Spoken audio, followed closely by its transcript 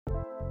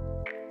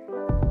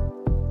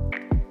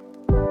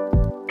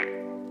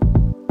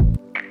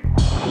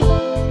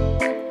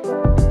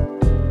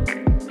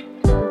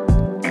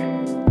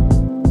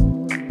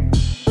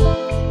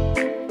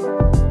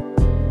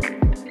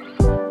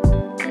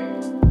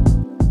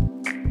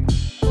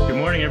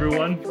morning,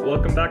 everyone.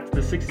 Welcome back to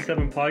the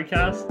 67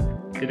 podcast.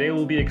 Today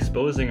we'll be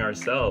exposing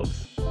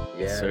ourselves.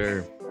 Yes,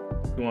 sir.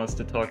 Who wants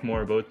to talk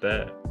more about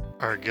that?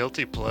 Our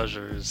guilty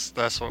pleasures,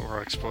 that's what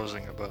we're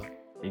exposing about.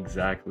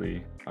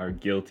 Exactly. Our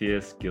guilty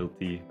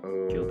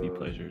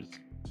pleasures.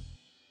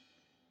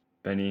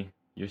 Benny,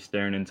 you're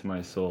staring into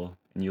my soul,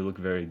 and you look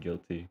very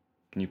guilty.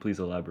 Can you please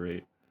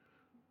elaborate?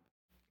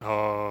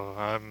 Oh,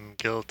 I'm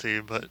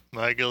guilty, but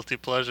my guilty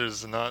pleasure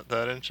is not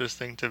that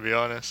interesting, to be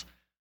honest.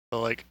 But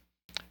like,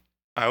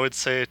 I would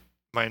say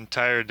my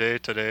entire day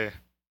today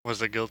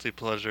was a guilty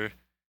pleasure,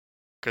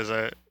 because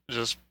I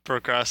just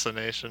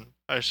procrastination.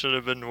 I should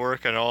have been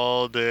working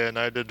all day, and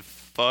I did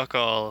fuck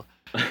all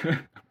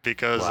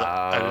because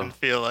I didn't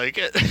feel like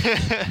it.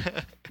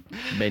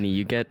 Benny,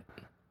 you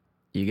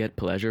get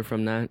pleasure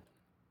from that?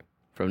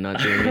 From not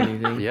doing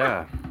anything?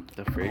 yeah,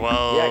 the freak.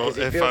 Well, Yeah, because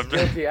he if feels I'm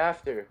guilty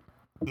after.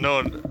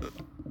 no,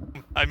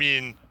 I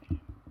mean,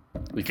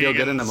 We feel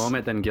good in the vegans-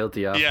 moment, then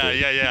guilty after.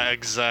 yeah,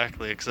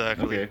 exactly.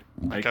 Okay.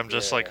 Like I'm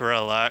just like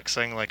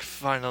relaxing, like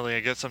finally I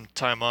get some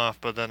time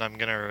off, but then I'm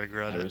gonna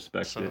regret I it.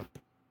 respect so. it.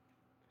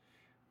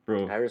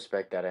 Bro, I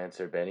respect that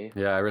answer, Benny.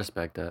 Yeah, I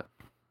respect that.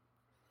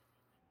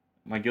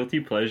 my guilty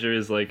pleasure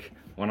is like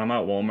when I'm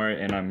at Walmart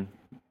and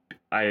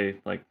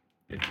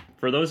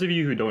for those of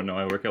you who don't know,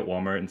 I work at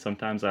Walmart and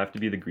sometimes I have to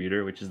be the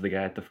greeter, which is the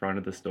guy at the front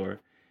of the store.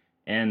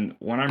 And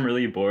when I'm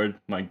really bored,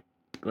 I'm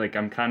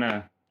kind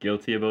of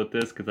guilty about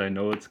this because I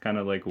know it's kind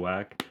of like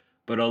whack,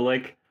 but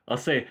I'll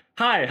say,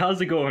 "Hi,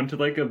 how's it going?" to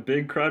like a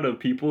big crowd of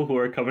people who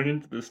are coming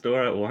into the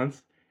store at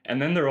once, and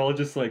then they're all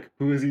just like,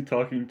 "Who is he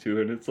talking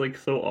to?" And it's like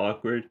so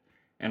awkward,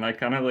 and I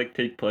kind of like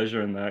take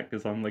pleasure in that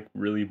because I'm like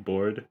really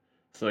bored,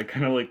 so I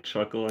kind of like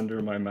chuckle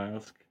under my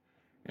mask,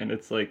 and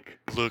it's like,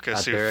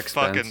 Lucas, At their you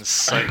fucking expense.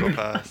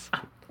 psychopath.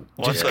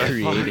 What Just the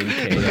creating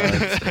fuck?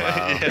 chaos.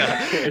 Wow.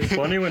 Yeah. it's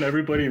funny when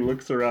everybody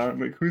looks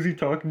around like, "Who's he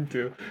talking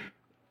to?"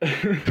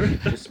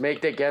 Just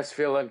make the guests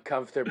feel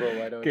uncomfortable.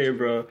 Why don't Okay, you?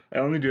 bro. I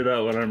only do that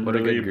when I'm What a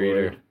really good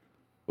greeter.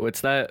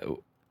 bored.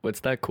 What's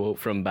that quote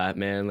from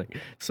Batman? Like,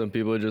 some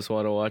people just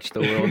want to watch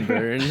the world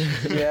burn.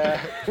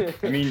 Yeah.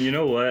 I mean, you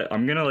know what?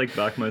 I'm gonna like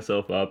back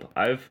myself up.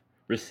 I've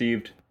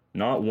received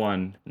not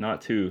one,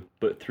 not two,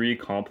 but 3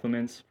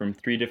 compliments from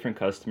 3 different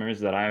customers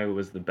that I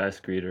was the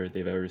best greeter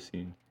they've ever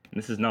seen.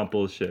 And this is not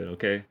bullshit,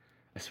 okay?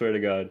 I swear to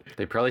God.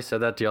 They probably said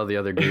that to all the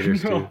other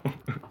greeters No.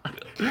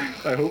 too.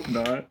 I hope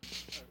not.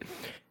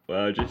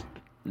 Wow, just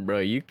Bro,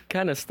 you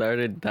kind of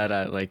started that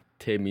at like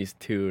Timmy's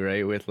too,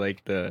 right? With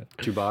like the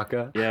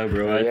Chewbacca. yeah,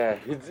 bro. Yeah,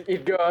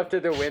 he'd go up to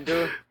the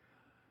window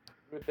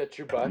with the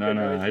Chewbacca No,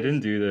 noises. I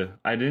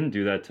didn't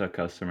do that to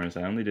customers.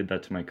 I only did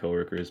that to my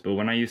coworkers. But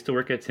when I used to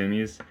work at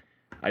Timmy's,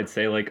 I'd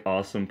say like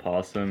awesome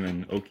possum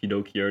and okie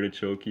dokie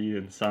artichoke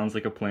and sounds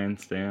like a plan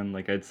stand.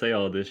 Like I'd say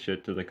all this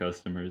shit to the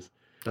customers.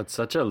 That's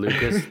such a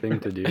Lucas thing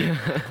to do.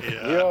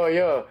 Yeah.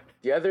 Yo,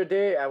 the other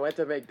day I went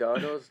to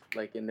McDonald's,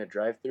 like in the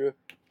drive-thru,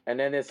 and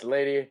then this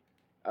lady,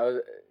 I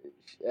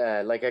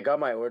got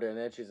my order, and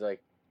then she's like,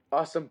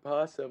 "Awesome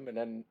possum," and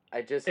then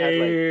I just had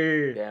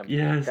Hey, damn,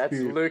 yes, that's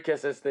dude.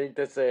 Lucas's thing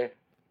to say,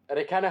 and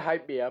it kind of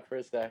hyped me up for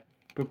a sec.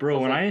 But bro,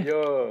 was like,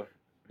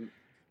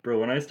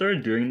 when I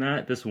started doing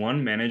that, this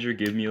one manager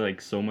gave me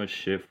like so much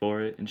shit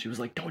for it, and she was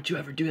like, "Don't you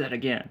ever do that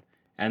again."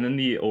 And then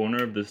the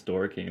owner of the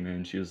store came in,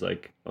 and she was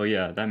like, "Oh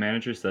yeah, that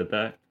manager said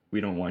that. We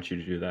don't want you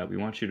to do that. We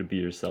want you to be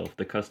yourself.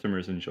 The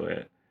customers enjoy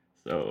it."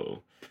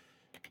 So,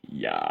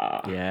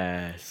 yeah.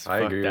 yes. I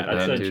fuck agree that with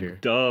that, That's a dude. manager.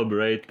 dub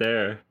right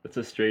there. That's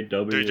a straight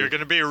W. Dude, you're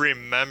gonna be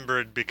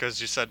remembered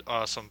because you said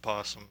awesome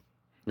possum.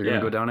 You're gonna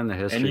Yeah. go down in the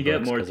history And you get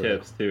books more 'cause of that.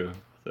 tips too.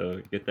 So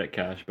you get that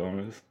cash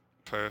bonus.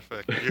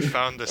 Perfect. You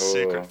found the Oh.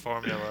 secret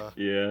formula.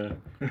 Yeah.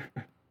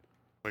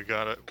 We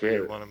got it. Okay.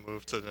 We want to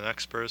move to the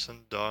next person,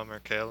 Dom or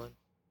Kalen?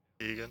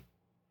 Egan?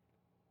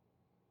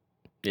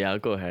 Yeah, I'll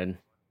go ahead.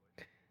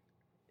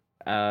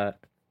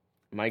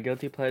 My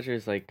guilty pleasure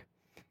is like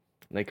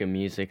a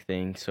music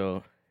thing.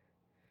 So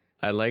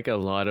I like a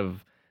lot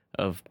of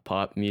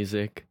pop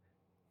music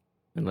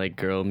and like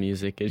girl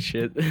music and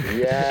shit.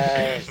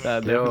 Yes.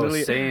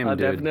 Same, I'll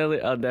dude.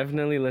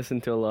 definitely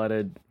listen to a lot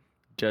of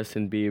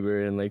Justin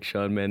Bieber and like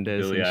Shawn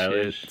Mendes Billie and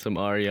Eilish. shit. Some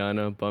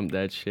Ariana, bump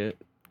that shit.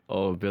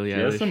 Oh, Billie She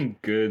has Eilish. some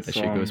good That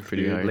songs. shit goes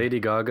pretty dude. hard. Lady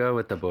Gaga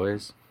with the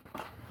boys.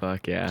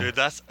 Fuck yeah. Dude,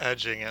 that's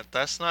edging it.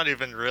 That's not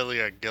even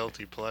really a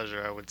guilty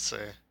pleasure, I would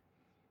say.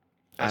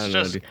 I That's don't know,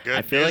 just dude. good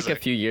I feel like music.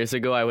 a few years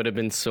ago I would have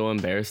been so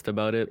embarrassed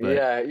about it, but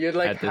Yeah, you'd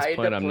like at this hide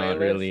point the I'm not playlist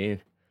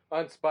really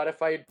on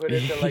Spotify. You'd put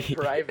it to like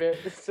private,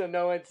 so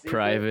no one sees it.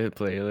 private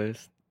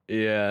playlist.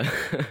 Yeah.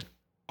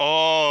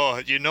 Oh,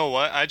 you know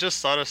what? I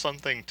just thought of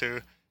something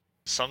too.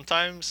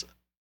 Sometimes,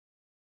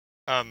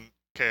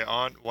 okay,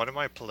 on one of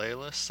my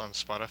playlists on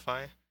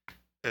Spotify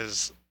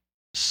is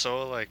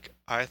so like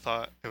I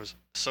thought it was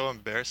so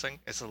embarrassing.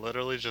 It's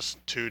literally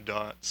just 2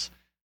 dots,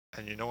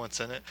 and you know what's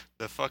in it?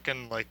 The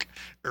fucking like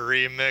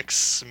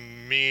remix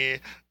me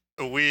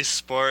Wii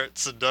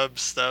Sports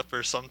dubstep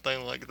or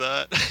something like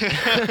that.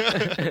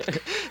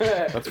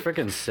 That's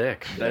freaking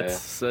sick. That's Yeah.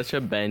 such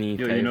a Benny.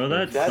 Yo, type you know of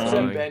that That's song?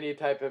 some Benny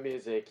type of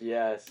music,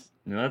 yes.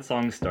 You know that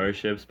song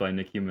 "Starships" by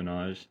Nicki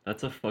Minaj?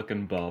 That's a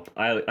fucking bop.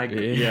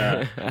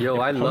 Yeah. Yo,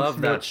 I Pumps love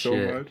me that up so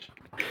shit. much.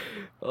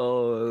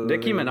 Oh,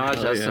 Nicki Minaj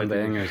Hell has yeah, some dude.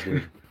 bangers,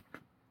 dude.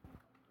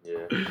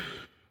 Yeah.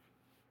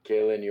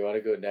 Kaylin, you want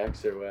to go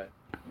next or what?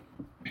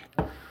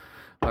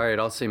 All right,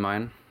 I'll say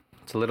mine.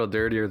 It's a little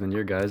dirtier than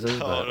your guys's,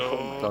 but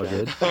no. it's all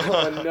good.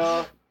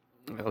 Oh,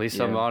 no. At least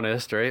I'm Yeah.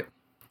 honest, right?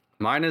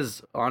 Mine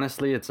is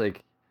honestly, it's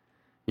like,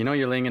 you know,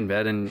 you're laying in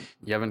bed and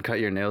you haven't cut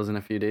your nails in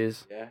a few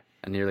days, Yeah,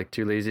 and you're like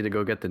too lazy to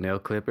go get the nail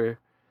clipper.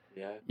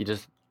 yeah. You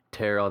just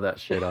tear all that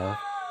shit off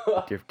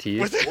with your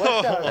teeth, What the-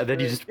 What the- and then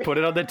you just put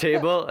it on the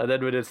table, and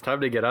then when it's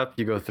time to get up,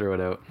 you go throw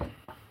it out.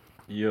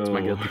 Yo. It's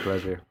my guilty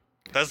pleasure.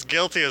 That's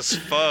guilty as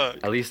fuck,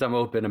 At least I'm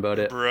open about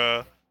it.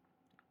 bruh.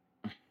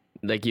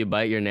 Like you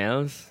bite your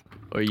nails,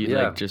 or you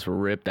Yeah. like just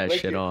rip that Like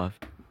shit you- off.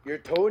 Your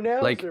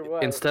toenails Like or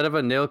what? instead of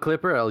a nail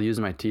clipper, I'll use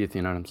my teeth.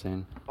 You know what I'm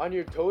saying? On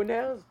your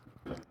toenails?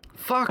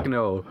 Fuck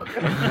no.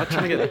 I'm not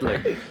trying to get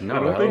like no. I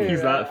don't think he's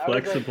Yeah, that I was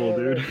like, flexible, oh,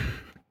 dude.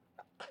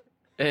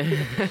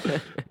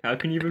 I How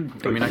can you even?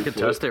 I mean, I could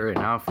test it right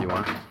now if you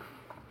want.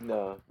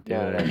 No.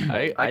 Yeah. No.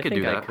 I could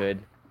think do I that. could.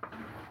 I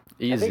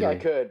Easily. think I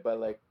could, but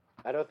like,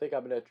 I don't think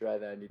I'm gonna try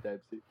that anytime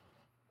soon.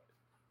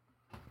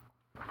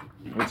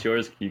 What's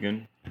yours,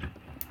 Keegan?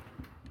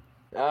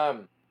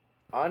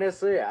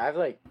 Honestly, I have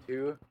like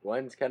two.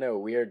 One's kind of a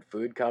weird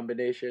food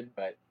combination,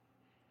 but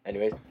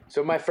anyways.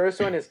 So my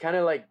first one is kind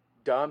of like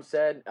Dom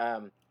said.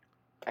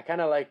 I kind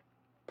of like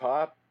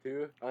pop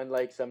too on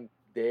like some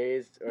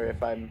days, or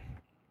if I'm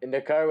in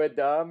the car with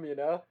Dom, you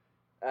know.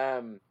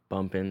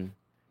 Bumping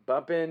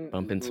Bumping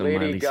some Lady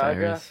Miley Gaga.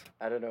 Cyrus.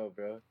 I don't know,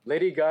 bro.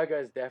 Lady Gaga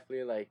is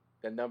definitely like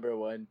the number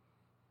one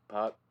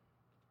pop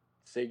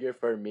singer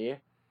for me.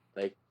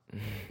 Like,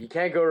 you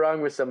can't go wrong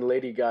with some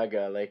Lady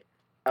Gaga. Like,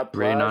 applause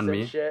Rain on and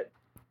Me. shit.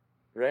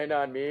 Rain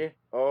on Me.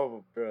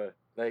 Oh, bro.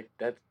 Like,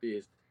 that's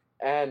beast.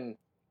 And,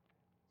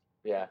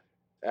 yeah.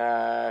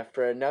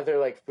 For another,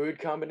 like, food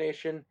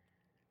combination,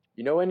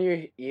 you know when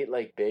you eat,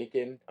 like,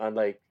 bacon on,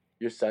 like,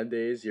 your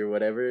Sundays, your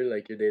whatever,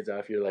 like, your days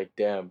off, you're like,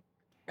 damn,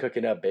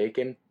 cooking up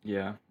bacon?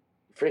 Yeah.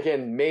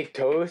 Freaking make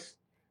toast,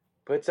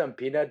 put some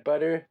peanut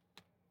butter,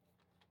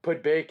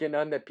 put bacon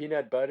on the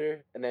peanut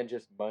butter, and then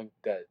just monk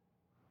that.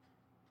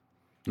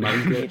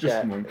 Monk Eat it. Just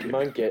that. monk it.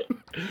 Monk it.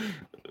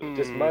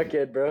 Just monk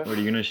it, bro. What, are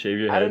you gonna shave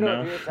your I head don't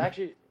know, now?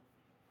 dude.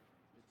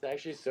 It's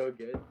actually so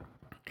good.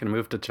 Can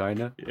move to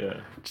China. Yeah.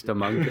 Just a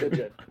monk.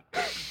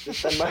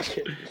 Just a monk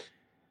it.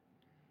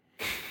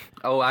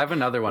 Oh, I have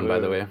another one by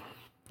the way.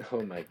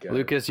 Oh my god.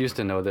 Lucas used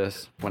to know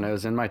this. When I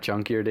was in my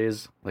chunkier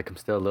days, like I'm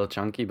still a little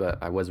chunky, but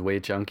I was way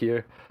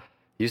chunkier.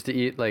 Used to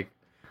eat like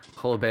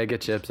whole bag of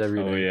chips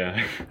every Oh day.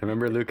 yeah. I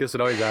remember Lucas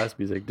would always ask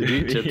me, he's like, "Did you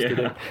eat chips Yeah.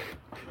 today?"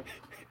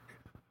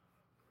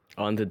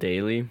 On the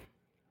daily.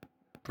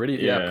 Yeah,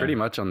 Yeah. pretty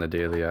much on the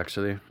daily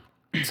actually.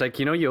 It's like,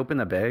 you know, you open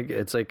the bag,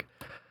 it's like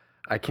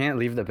I can't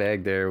leave the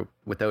bag there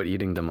without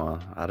eating them all.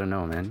 I don't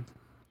know, man.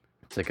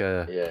 It's like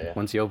Yeah.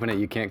 once you open it,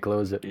 you can't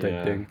close it type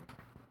Yeah. thing.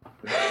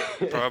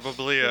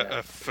 Probably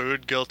a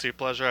food guilty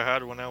pleasure I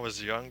had when I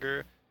was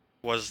younger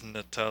was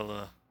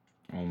Nutella.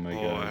 Oh my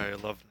Oh, god. I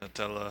love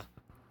Nutella.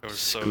 It was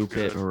so Scoop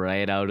good. it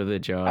right out of the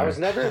jar. I was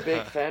never a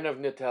big fan of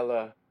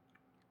Nutella.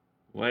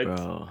 What?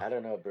 Bro. I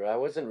don't know, bro. I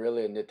wasn't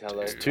really a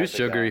Nutella. It's Too type of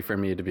sugary guy. for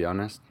me, to be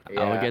honest. I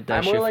Yeah. would get that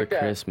I'm more shit like for that-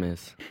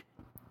 Christmas.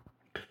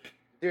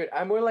 Dude,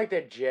 I'm more like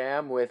the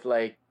jam with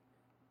like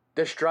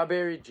the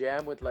strawberry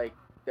jam with like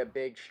the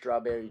big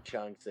strawberry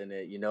chunks in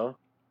it, you know?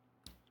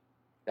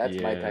 That's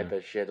my Yeah. type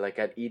of shit. Like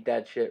I'd eat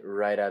that shit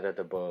right out of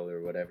the bowl or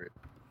whatever.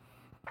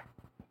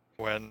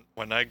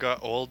 When I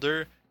got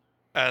older,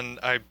 and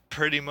I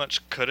pretty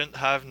much couldn't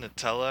have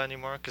Nutella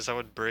anymore because I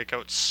would break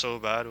out so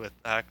bad with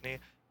acne.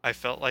 I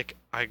felt like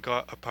I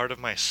got a part of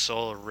my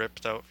soul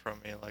ripped out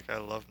from me. Like I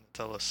love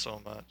Nutella so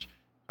much.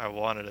 I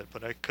wanted it,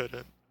 but I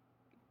couldn't.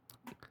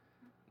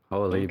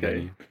 Holy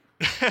Okay.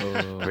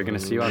 Benny. We're gonna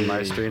see you on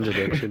My Strange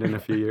Addiction in a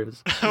few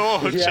years.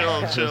 Oh,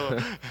 Yeah. chill.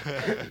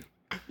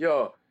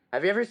 Yo,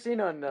 have you ever seen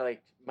on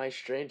like My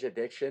Strange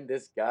Addiction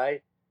this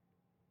guy?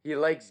 He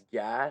likes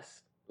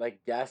gas, like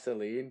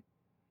gasoline.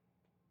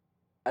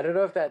 I don't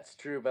know if that's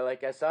true, but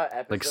like I saw an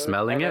episode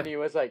smelling and it? then he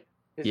was like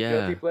his Yeah.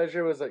 guilty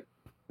pleasure was like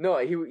no,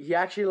 he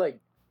actually like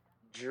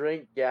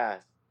drink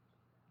gas.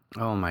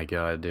 Oh my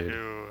god, dude.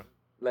 Ew.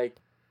 Like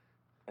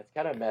that's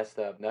kind of messed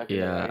up, not gonna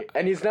Yeah. lie.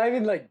 And he's not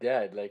even like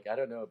dead. Like I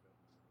don't know.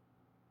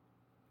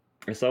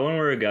 I saw one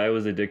where a guy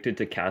was addicted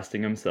to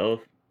casting himself,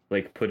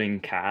 like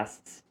putting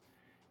casts,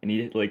 and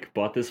he like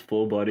bought this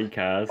full body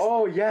cast.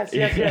 Oh yes.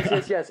 Yeah.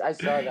 I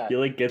saw that. He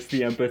like gets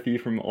the empathy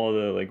from all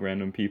the like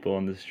random people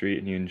on the street,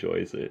 and he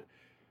enjoys it.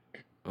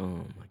 Oh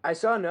my. I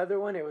saw another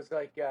one. It was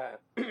like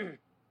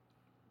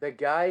the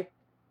guy.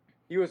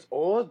 He was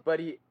old, but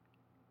he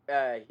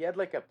had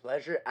like a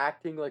pleasure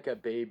acting like a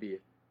baby.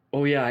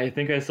 Oh yeah, I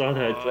think I saw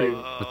that too.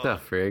 What the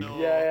frig?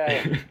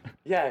 no.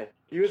 Yeah.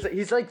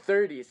 He's like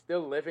 30,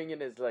 still living in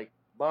his like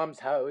mom's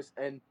house,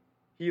 and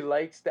he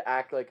likes to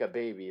act like a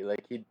baby.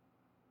 Like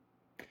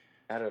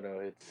I don't know.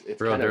 It's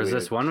Bro, kind of there was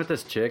weird. this one with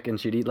this chick, and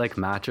she'd eat like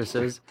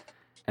mattresses,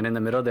 and in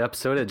the middle of the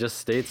episode, it just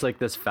states like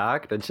this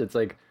fact, and it's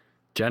like,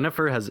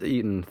 Jennifer has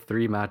eaten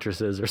 3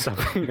 mattresses or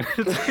something.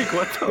 It's like,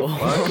 what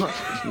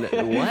the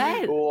fuck?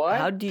 What? What?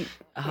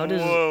 How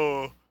does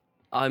Whoa.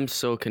 I'm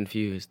so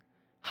confused.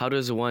 How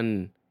does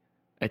one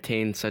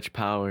attain such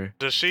power?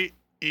 Does she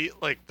eat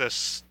like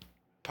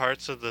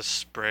parts of the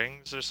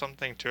springs or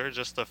something too, or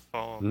just the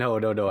foam? No.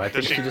 I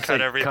think she she just cut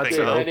like everything cuts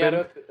it out? Yeah,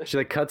 open. She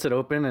like cuts it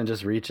open and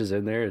just reaches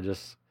in there and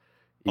just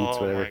eats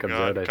Oh whatever my comes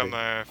god, out. I come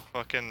think. a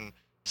fucking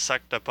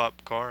sucked up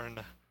popcorn.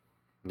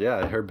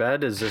 Yeah, her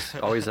bed is just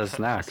always has I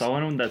snacks. saw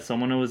one that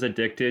someone was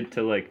addicted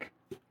to like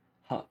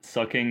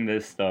sucking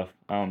this stuff.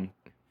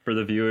 For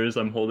the viewers,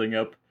 I'm holding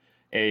up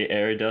a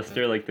air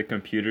duster, like the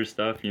computer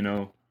stuff, you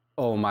know.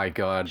 Oh my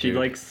god, She'd dude.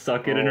 like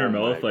suck it in her Oh my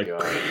mouth, like.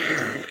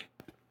 God.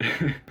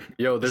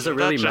 Yo, there's a Isn't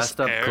really that just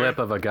messed up air? clip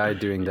of a guy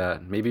doing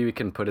that. Maybe we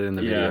can put it in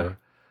the Yeah. video.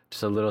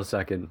 Just a little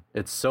second.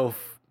 It's so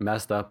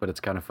messed up, but it's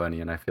kind of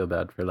funny, and I feel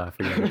bad for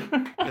laughing at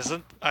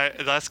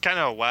it. That's kind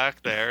of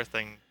whack, the hair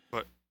thing,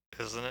 but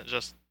isn't it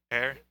just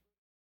hair?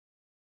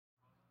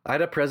 I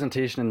had a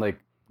presentation in like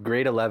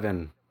grade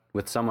 11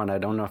 with someone. I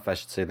don't know if I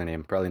should say the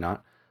name. Probably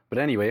not. But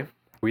anyway,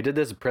 we did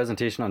this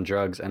presentation on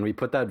drugs, and we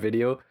put that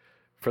video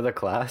for the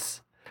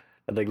class.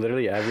 And like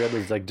literally everyone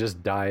was like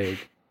just dying.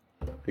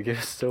 Like it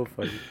was so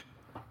funny.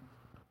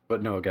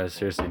 But no, guys,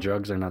 seriously,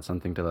 drugs are not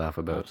something to laugh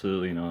about.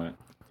 Absolutely not.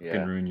 It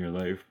can Yeah. ruin your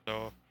life.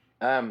 No.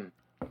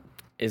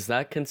 Is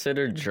that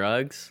considered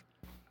drugs?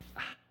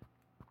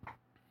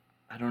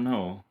 I don't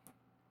know.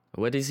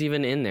 What is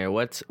even in there?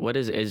 What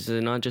is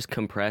it not just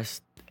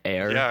compressed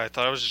air? Yeah, I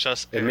thought it was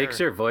just It air. makes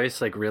your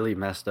voice like really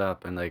messed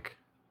up and like,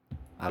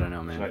 I don't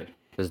know, man. Should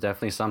There's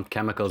definitely some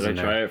chemicals I in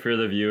try there. it for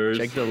the viewers?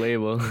 Check the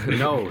label.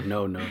 No.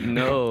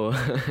 No.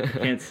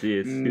 Can't see.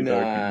 It's too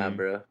dark. Nah, in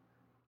bro.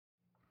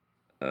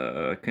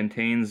 here.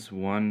 Contains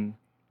one.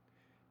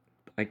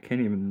 I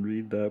can't even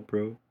read that,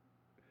 bro.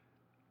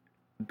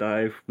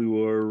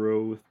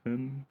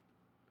 Difluorothin.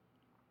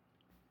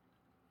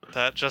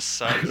 That just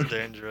sounds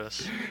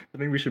dangerous. I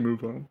think we should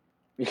move on.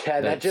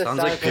 Yeah, that just sounds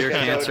like pure a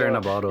cancer in a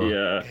no-no. bottle.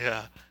 Yeah.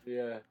 Yeah.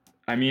 Yeah.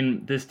 I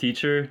mean, this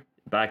teacher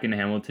back in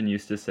Hamilton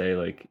used to say,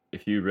 like,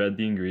 if you read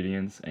the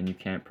ingredients and you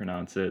can't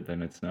pronounce it,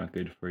 then it's not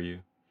good for you.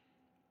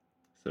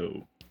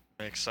 So,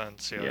 Makes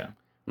sense, yeah. yeah.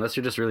 Unless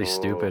you're just really Oh.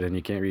 stupid and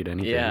you can't read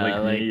anything. Yeah,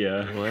 Like like, me,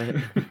 yeah. what?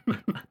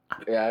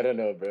 Yeah, I don't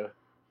know, bro.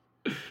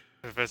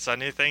 If it's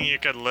anything, you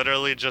could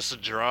literally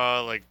just draw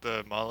like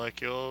the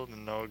molecule.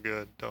 No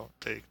good. Don't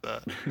take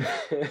that.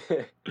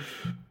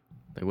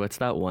 Like, what's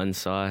that one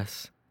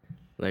sauce?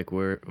 Like,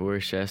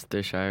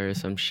 Worcestershire or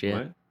some shit?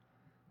 What?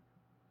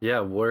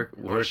 Yeah,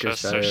 Worcestershire or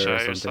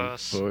Worcestershire something.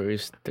 sauce.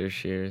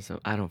 Worcestershire or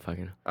something. I don't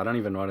fucking know. I don't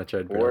even want to try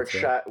to pronounce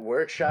that.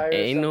 Workshire. or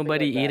Ain't something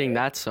nobody like eating eh?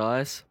 that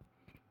sauce.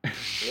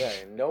 Yeah,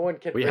 no one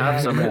can. We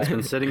have pronounce some. It's that.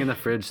 been sitting in the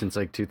fridge since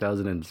like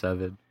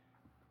 2007.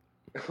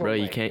 Oh Bro,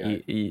 you my can't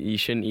God. you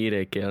shouldn't eat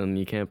it, Galen.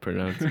 You can't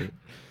pronounce it.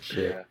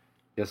 Shit. Yeah.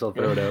 Guess I'll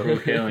throw it Bro, out.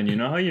 Kalen, you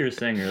know how you were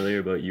saying earlier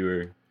about you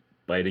were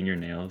biting your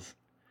nails?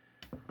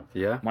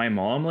 Yeah. My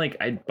mom, like,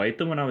 I'd bite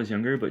them when I was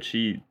younger, but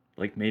she,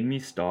 like, made me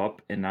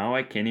stop, and now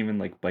I can't even,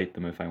 like, bite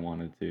them if I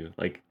wanted to.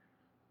 Like,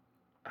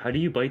 how do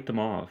you bite them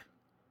off?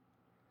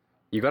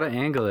 You gotta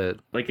angle it.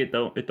 Like, it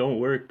don't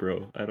work,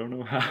 bro. I don't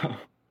know how.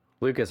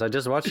 Lucas, I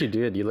just watched you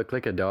do it. You look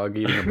like a dog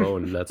eating a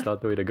bone. That's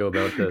not the way to go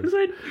about 'Cause this.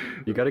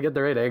 You gotta get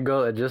the right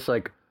angle and just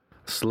like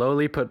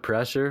slowly put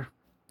pressure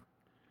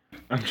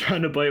I'm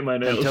trying to bite my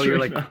nails until you're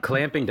right like now.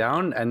 clamping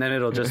down, and then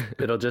it'll just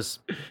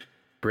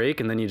break,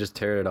 and then you just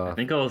tear it I off.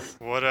 think I'll...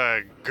 What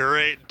a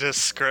great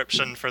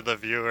description for the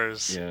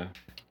viewers. Yeah.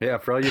 Yeah,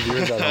 for all you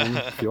viewers at home,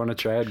 if you want to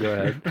try it, go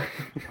ahead.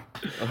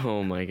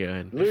 Oh my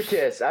god.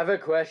 Lucas, I have a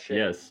question.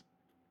 Yes.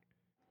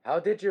 How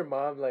did your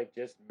mom like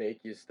just make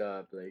you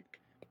stop? Like,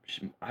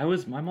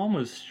 My mom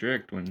was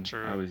strict when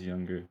True. I was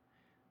younger.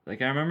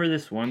 Like, I remember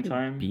this one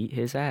time... Beat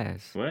his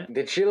ass. What?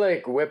 did she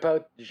like whip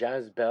out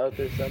Jean's belt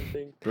or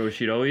something? Bro,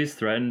 she'd always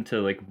threaten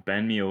to, like,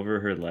 bend me over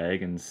her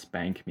leg and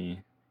spank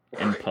me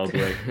in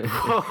public.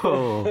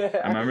 Whoa.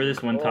 I remember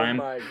this one Oh time,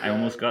 my I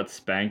almost God. got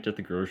spanked at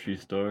the grocery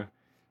store.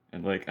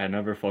 And, like, I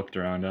never fucked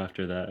around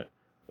after that.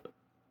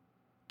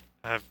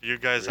 Have you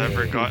guys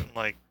ever Really? gotten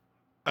like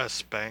a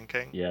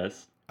spanking?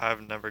 Yes.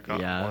 I've never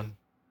gotten Yeah. one.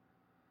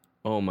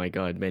 Oh my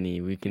god, Benny,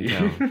 we can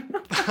tell.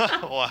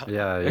 Wow.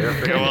 Yeah, you're a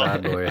freaking Okay, well,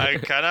 bad boy. I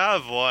kind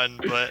of have one,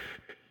 but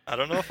I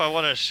don't know if I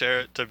want to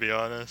share it, to be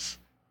honest.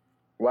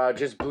 Wow,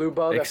 just blue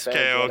ball the fence.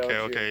 Okay, why okay,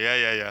 don't you-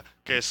 okay. Yeah.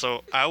 Okay,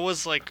 so I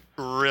was like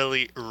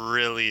really,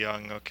 really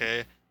young,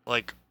 okay?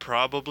 Like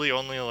probably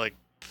only like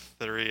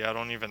 3, I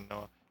don't even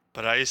know.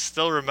 But I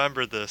still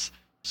remember this.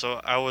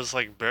 So I was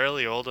like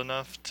barely old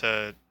enough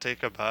to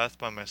take a bath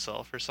by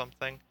myself or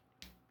something.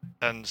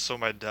 And so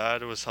my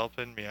dad was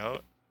helping me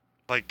out.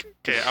 like,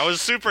 okay, I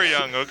was super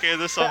young, okay?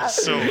 This sounds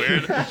so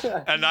weird.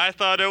 And I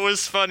thought it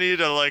was funny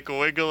to, like,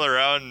 wiggle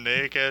around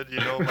naked, you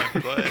know, my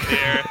butt in the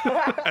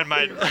air. And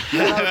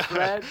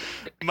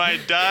my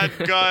dad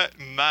got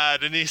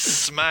mad, and he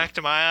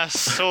smacked my ass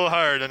so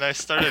hard, and I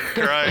started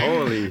crying.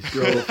 Holy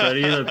Bro,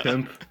 Freddie the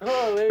pimp.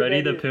 Holy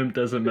Freddie the baby. pimp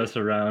doesn't mess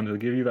around. He'll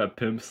give you that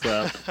pimp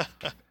slap.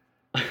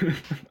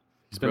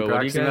 He's been Bro,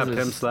 what do you practicing that guys'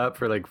 pimp slap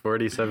for like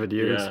 47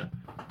 years. Yeah.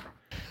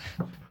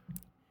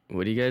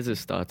 What do you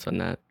guys' thoughts on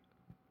that?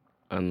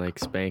 On like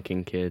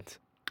spanking kids?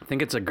 I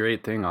think it's a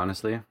great thing,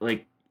 honestly.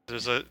 Like,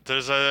 There's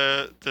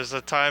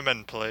a time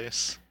and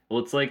place. well,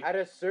 it's like, At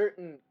a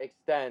certain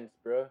extent,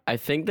 bro. I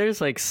think there's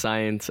like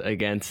science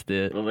against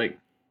it. well, like,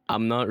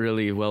 I'm not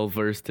really well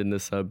versed in the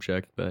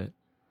subject, but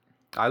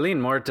I lean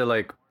more to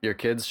like your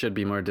kids should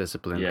be more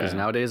disciplined because Yeah.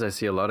 nowadays I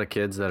see a lot of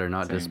kids that are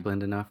not Same.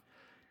 disciplined enough.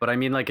 But I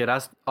mean, like, it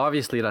has to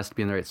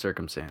be in the right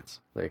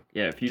circumstance. Like,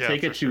 yeah, if you Yeah,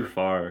 take for it too sure.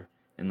 far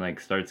and like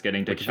starts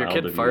getting to if your child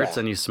kid abuse, farts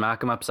and you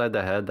smack him upside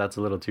the head, that's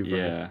a little too far.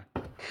 yeah.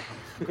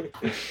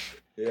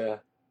 Yeah.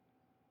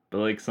 But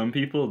like some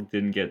people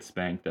didn't get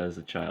spanked as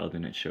a child,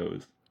 and it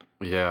shows.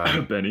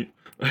 Yeah. Benny.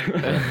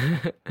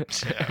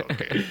 Yeah,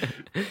 okay.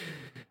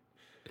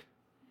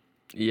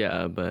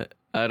 yeah, but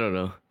I don't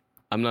know.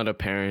 I'm not a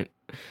parent.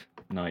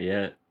 Not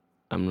yet.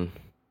 I'm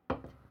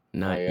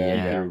not Oh, yeah.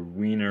 yet. Your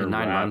wiener In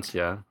 9 wrapped. months,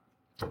 yeah.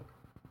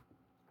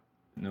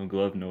 No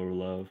glove, no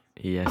love.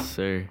 Yes,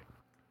 sir.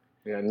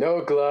 Yeah,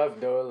 no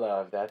glove, no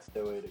love. That's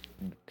the way to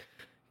go.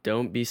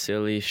 Don't be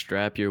silly.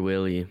 Strap your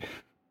willy.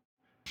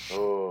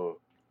 Oh.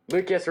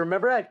 Lucas,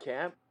 remember at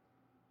camp?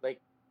 Like,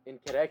 in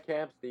cadet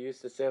camps, they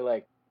used to say,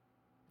 like,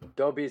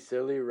 don't be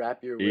silly,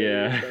 wrap your willy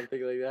Yeah. or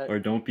something like that. Or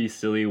don't be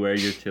silly, wear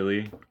your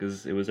tilly,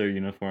 because it was our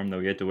uniform that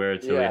we had to wear a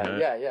tilly hat.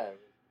 yeah.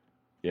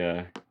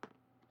 Yeah.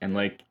 And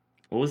like,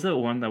 what was that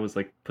one that was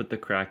like, put the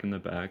crack in the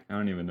back? I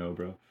don't even know,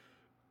 bro.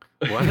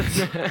 What? No,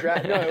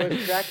 it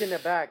was crack in the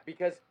back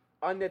because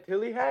on the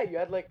tilly hat, you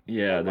had, like,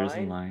 Yeah, a there's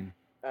line, a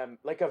line.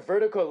 like a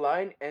vertical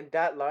line, and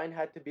that line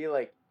had to be,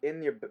 like,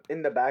 in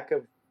the back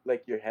of,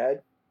 like, your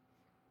head.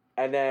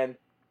 And then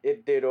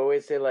they'd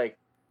always say, like,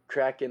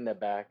 crack in the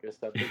back or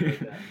something like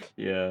that.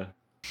 Yeah.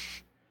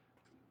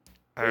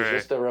 It was Alright.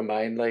 just to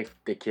remind, like,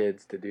 the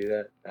kids to do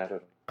that. I don't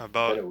know.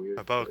 About Kinda weird,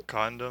 about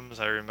condoms,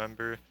 I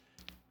remember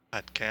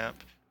at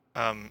camp,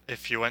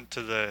 if you went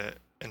to the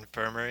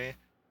infirmary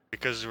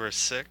because you were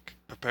sick,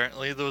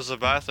 apparently there was a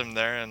bathroom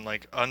there, and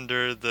like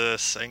under the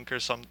sink or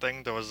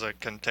something there was a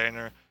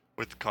container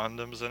with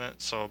condoms in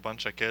it, so a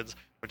bunch of kids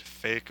would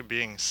fake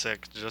being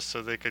sick just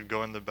so they could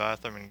go in the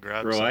bathroom and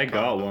grab Bro, some I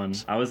got one.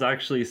 condoms. I was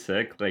actually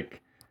sick, like,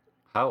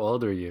 How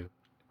old are you?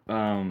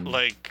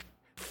 Like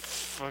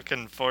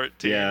fucking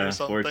 14 yeah, or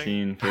something.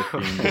 14,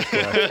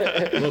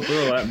 15. Well,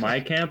 bro, at my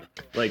camp,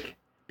 like,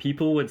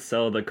 people would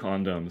sell the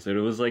condoms. It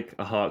was like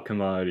a hot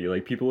commodity.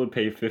 Like, people would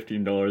pay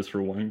 $15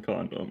 for one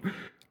condom.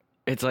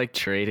 It's like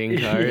trading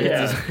cards.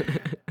 Yeah.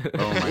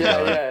 Oh my Yeah,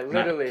 god. yeah,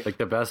 literally. Like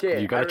the best,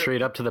 Okay, you gotta I re-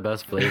 trade up to the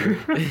best flavor.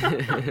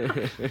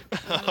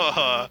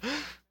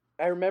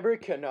 I remember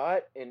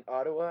Connaught in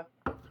Ottawa,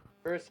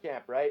 first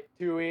camp, right?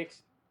 2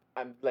 weeks.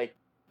 I'm like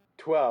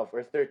 12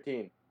 or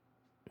 13.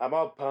 I'm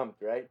all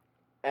pumped, right?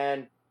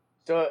 And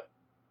so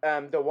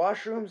the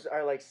washrooms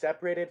are like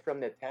separated from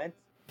the tents.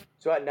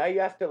 So at night you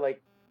have to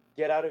like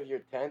get out of your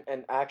tent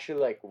and actually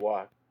like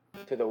walk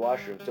to the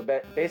washroom. So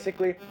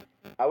basically,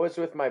 I was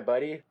with my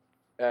buddy.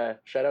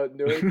 Shout out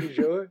Noé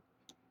Pigeot, if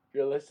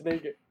you're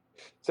listening.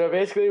 So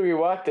basically, we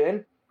walked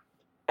in,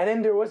 and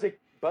then there was a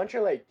bunch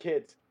of like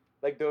kids,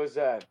 like those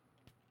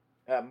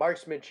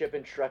marksmanship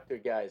instructor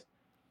guys.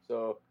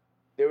 So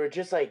they were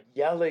just like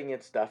yelling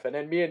and stuff, and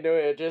then me and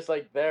Noé are just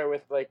like there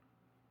with like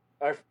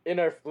our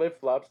flip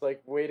flops,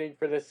 like waiting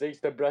for the sinks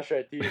to brush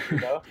our teeth, you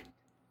know.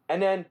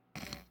 And then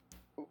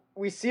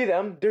we see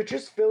them; they're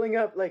just filling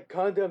up like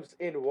condoms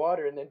in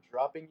water and then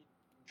dropping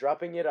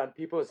it on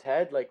people's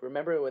head. Like,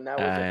 remember when that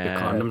was The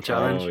condom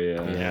challenge? Oh,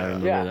 yeah. Yeah, I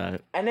remember Yeah.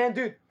 that. And then,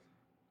 dude,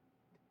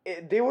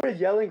 they were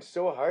yelling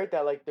so hard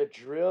that like there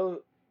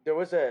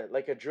was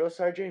a drill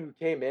sergeant who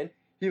came in.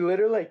 He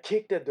literally like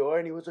kicked the door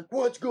and he was like,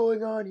 "What's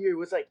going on here?" He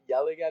was like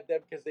yelling at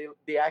them because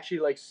they actually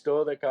like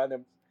stole the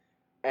condoms,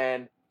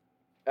 and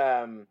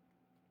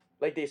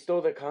like they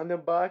stole the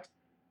condom box,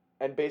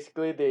 and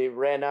basically they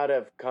ran out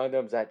of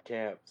condoms at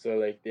camp. So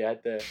like they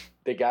had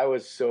the guy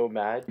was so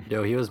mad.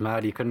 Yo, he was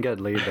mad. He couldn't get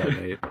laid that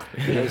night.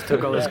 He just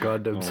took all his Oh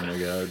condoms. my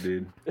god,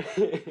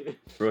 dude.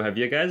 Bro, have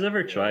you guys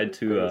ever tried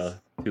to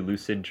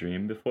lucid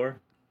dream before?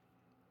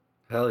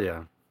 Hell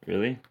yeah.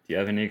 Really? Do you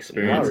have any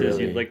experiences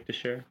really. you'd like to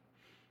share?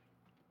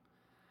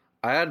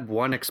 I had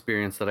one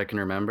experience that I can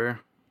remember,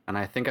 and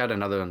I think I had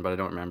another one, but I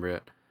don't remember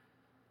it.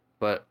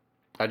 But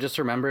I just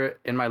remember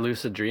in my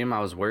lucid dream, I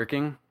was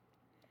working,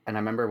 and I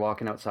remember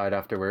walking outside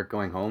after work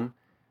going home,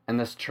 and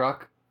this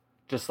truck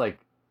just like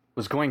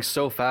was going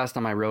so fast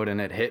on my road, and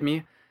it hit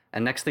me.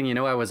 And next thing you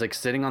know, I was like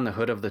sitting on the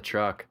hood of the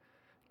truck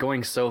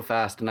going so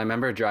fast, and I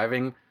remember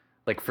driving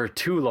like for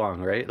too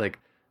long, right? Like,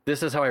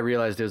 this is how I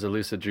realized it was a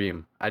lucid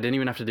dream. I didn't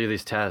even have to do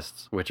these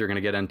tests, which we're going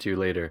to get into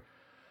later.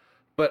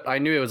 But I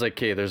knew it was like,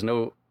 okay, there's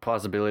no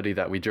possibility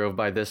that we drove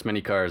by this many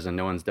cars and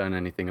no one's done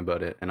anything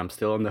about it, and I'm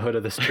still on the hood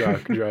of this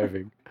truck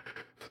driving.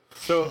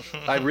 So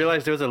I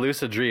realized it was a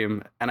lucid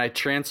dream, and I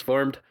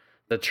transformed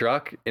the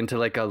truck into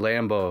like a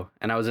Lambo,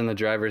 and I was in the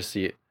driver's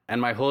seat.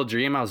 And my whole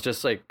dream, I was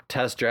just like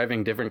test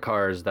driving different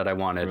cars that I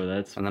wanted. Bro,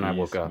 that's and then I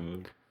woke beast up.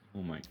 mode.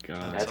 Oh my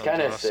god. That's sounds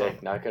kind of awesome.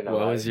 sick. Not gonna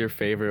What lie. was your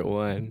favorite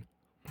one?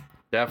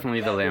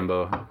 Definitely the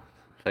Lambo.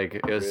 Like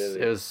it was,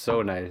 Really? it was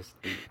so nice.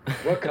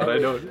 What But color? I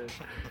is don't. it?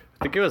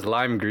 I think it was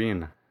lime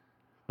green,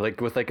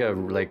 like with like a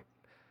like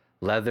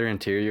leather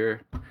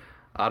interior.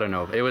 I don't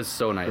know. It was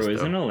so nice. Bro, though.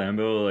 isn't a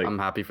Lambo like I'm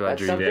happy for that That's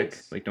dream. something-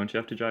 stick? Like, don't you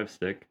have to drive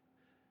stick?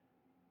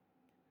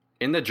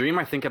 In the dream,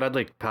 I think it had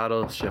like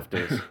paddle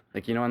shifters,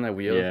 like you know on the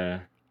wheel. Yeah.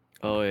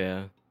 Oh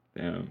yeah.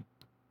 Damn.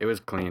 It was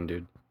clean,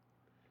 dude.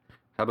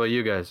 How about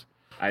you guys?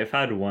 I've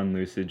had one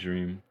lucid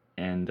dream,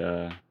 and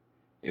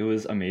it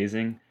was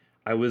amazing.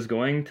 I was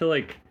going to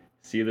like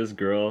see this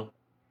girl.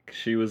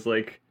 She was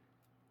like,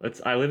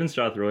 I live in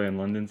Strathroy, and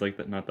London's like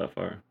that, not that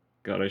far.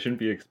 God, I shouldn't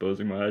be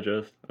exposing my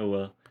address. Oh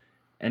well.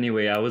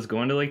 Anyway, I was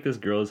going to like this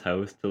girl's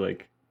house to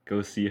like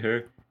go see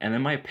her, and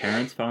then my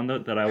parents found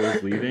out that I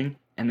was leaving,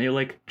 and they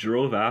like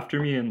drove after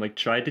me and like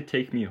tried to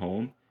take me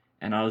home.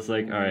 And I was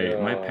like, all right,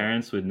 my No.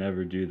 parents would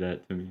never do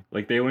that to me.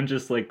 Like, they wouldn't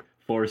just like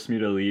force me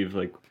to leave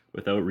like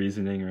without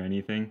reasoning or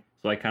anything.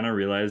 So I kind of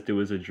realized it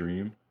was a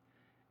dream.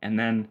 And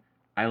then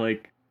I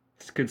like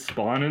could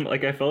spawn in,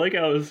 like I felt like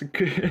I was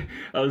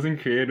I was in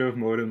creative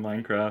mode in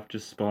Minecraft,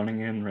 just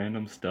spawning in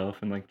random stuff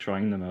and like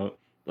trying them out.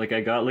 Like I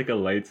got like a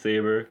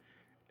lightsaber.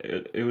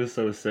 It was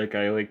so sick.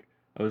 I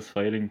was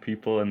fighting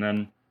people, and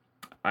then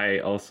I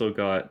also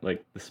got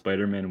like the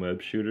Spider-Man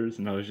web shooters,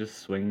 and I was just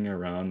swinging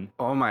around.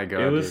 Oh my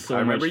god! It was dude. so I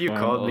remember much you fun.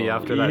 called me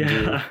after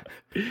that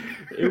dream.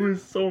 It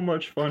was so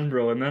much fun,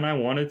 bro. And then I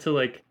wanted to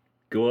like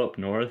go up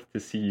north to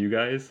see you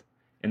guys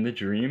in the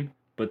dream,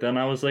 but then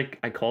I was like,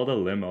 I called a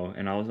limo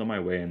and I was on my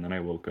way, and then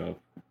I woke up.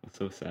 It was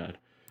so sad.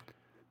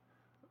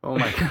 Oh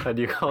my god!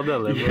 You called a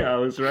limo. Yeah, I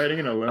was riding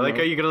in a limo. I like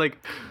how you could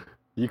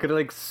have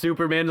like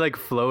Superman like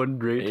flown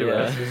right to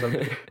us or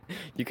something.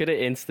 You could have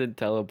instant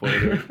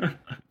teleported.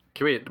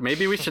 Okay, wait,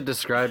 maybe we should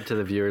describe to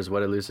the viewers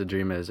what a lucid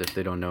dream is if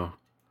they don't know.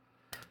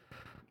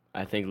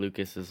 I think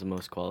Lucas is the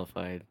most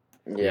qualified.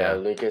 Yeah, Yeah,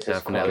 Lucas is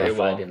definitely. qualified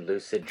Well- in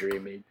lucid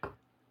dreaming.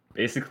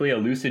 Basically, a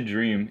lucid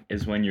dream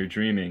is when you're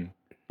dreaming,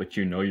 but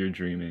you know you're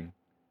dreaming,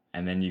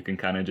 and then you can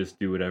kind of just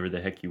do whatever the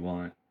heck you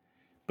want.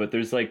 But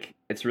there's like,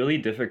 it's really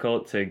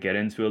difficult to get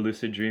into a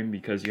lucid dream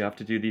because you have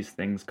to do these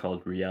things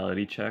called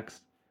reality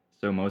checks.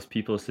 So most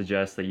people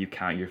suggest that you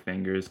count your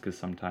fingers because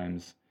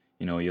sometimes,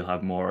 you know, you'll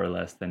have more or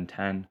less than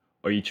 10,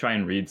 or you try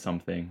and read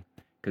something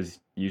because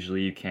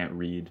usually you can't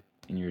read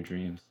in your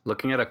dreams.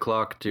 Looking at a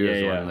clock too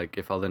is Yeah. one, like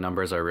if all the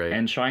numbers are right.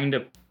 And trying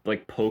to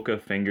like poke a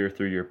finger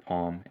through your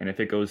palm, and if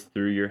it goes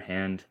through your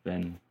hand,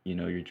 then you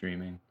know you're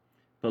dreaming.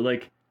 But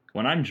like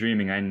when I'm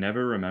dreaming, I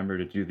never remember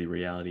to do the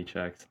reality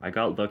checks. I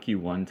got lucky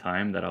one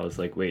time that I was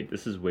like, wait,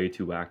 this is way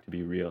too whack to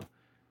be real.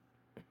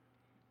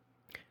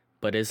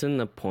 But isn't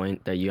the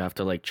point that you have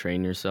to like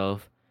train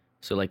yourself?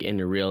 So like in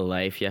real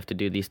life, you have to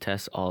do these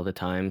tests all the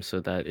time so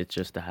that it's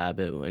just a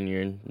habit when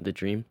you're in the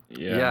dream.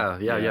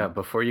 Yeah.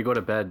 Before you go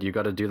to bed, you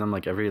got to do them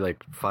like every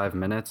like 5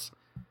 minutes,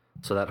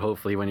 so that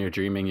hopefully when you're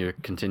dreaming, you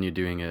continue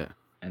doing it.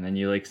 And then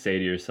you like say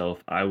to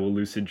yourself, I will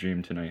lucid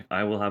dream tonight.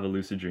 I will have a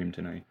lucid dream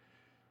tonight.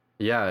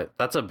 Yeah,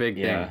 that's a big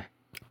Yeah. thing.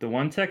 The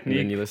one And then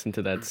technique, you listen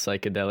to that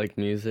psychedelic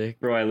music.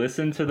 bro, I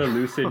listen to the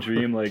lucid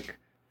dream like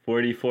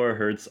 44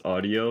 hertz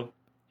audio.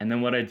 And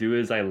then what I do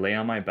is I lay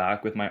on my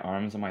back with my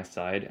arms on my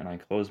side, and I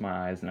close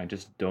my eyes and I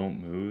just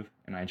don't move,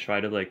 and I try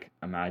to like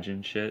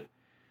imagine shit.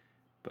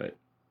 But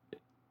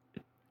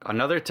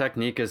Another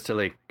technique is to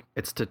like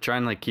it's to try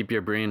and like keep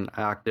your brain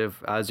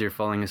active as you're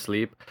falling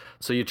asleep.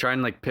 So you try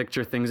and like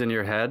picture things in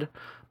your head,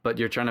 but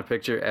you're trying to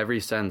picture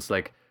every sense,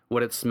 like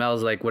what it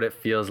smells like, what it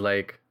feels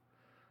like,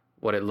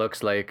 what it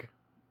looks like,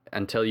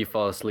 until you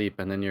fall asleep,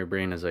 and then your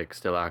brain is like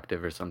still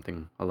active or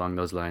something along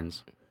those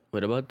lines.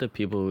 What about the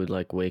people who would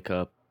like wake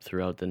up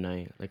throughout the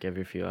night, like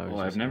every few hours?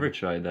 well, or I've never something?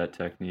 tried that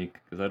technique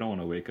because I don't want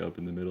to wake up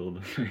in the middle of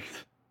the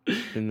night.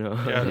 No.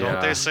 Yeah, don't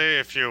Yeah. they say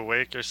if you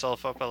wake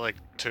yourself up at like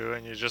 2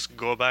 and you just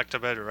go back to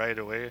bed right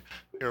away,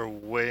 you're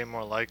way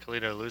more likely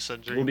to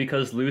lucid dream? Well,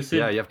 because lucid,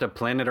 Yeah, you have to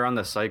plan it around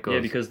the cycles. yeah,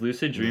 because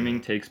lucid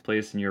dreaming takes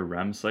place in your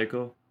REM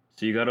cycle.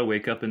 So you gotta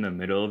wake up in the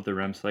middle of the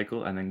REM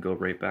cycle and then go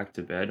right back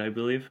to bed, I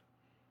believe.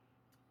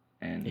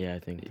 And Yeah, I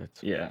think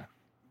that's. yeah.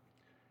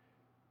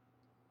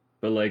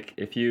 But like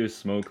if you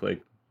smoke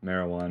like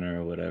marijuana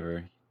or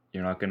whatever,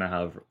 you're not gonna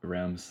have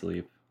REM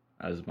sleep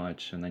as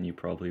much, and then you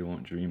probably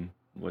won't dream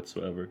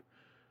whatsoever.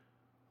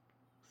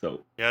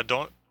 So Yeah,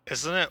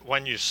 isn't it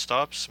when you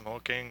stop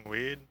smoking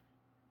weed,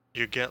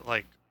 you get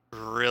like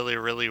really,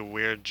 really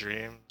weird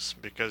dreams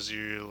because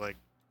you like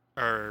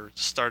are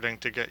starting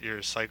to get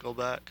your cycle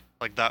back?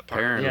 Like that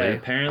part. Apparently. yeah, I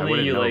apparently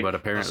wouldn't you know, like but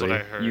That's apparently.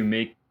 what I heard. you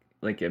make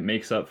like it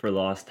makes up for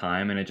lost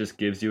time, and it just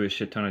gives you a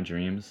shit ton of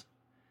dreams.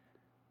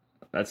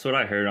 That's what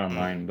I heard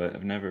online, but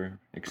I've never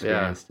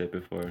experienced it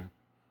before.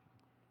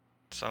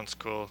 Sounds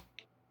cool.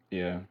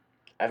 Yeah.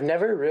 I've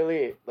never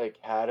really like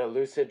had a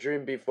lucid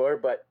dream before,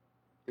 but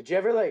did you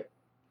ever like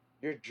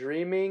you're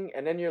dreaming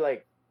and then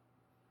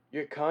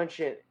you're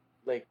conscient,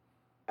 like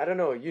I don't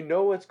know, you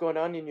know what's going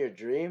on in your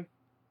dream,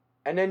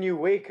 and then you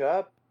wake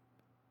up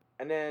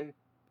and then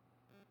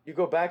you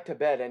go back to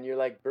bed and you're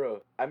like,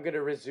 bro, I'm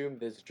gonna resume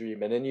this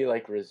dream, and then you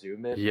like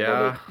resume it. And then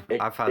Yeah,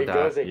 it I've had it that.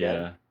 goes again.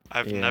 Yeah.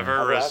 I've Yeah. never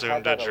I've had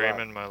resumed a that a dream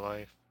lot. in my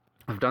life.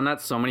 I've done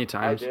that so many I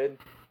times. did.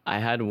 I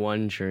had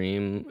one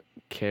dream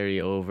carry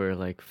over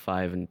like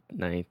 5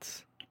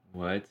 nights.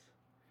 What?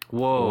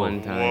 Whoa.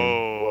 One time.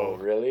 Whoa, Whoa.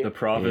 really? The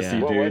prophecy,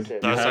 Yeah. What dude. was it? You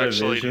That's had a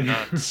actually vision.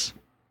 nuts.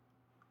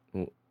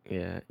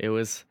 Yeah, it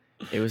was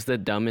the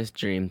dumbest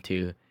dream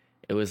too.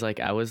 It was like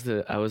I was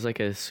like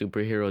a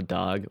superhero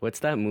dog. What's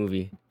that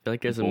movie? I feel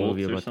like there's a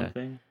movie Bolts or about that.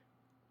 something?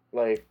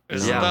 Like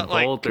Isn't Yeah, that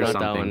like Bolt or Not that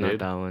something, one, dude.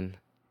 not that one.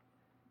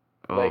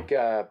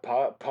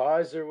 Oh.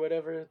 Pause or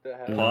whatever the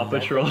hell. Paw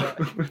Patrol.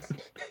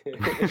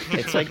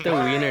 It's like the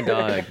wiener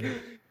dog.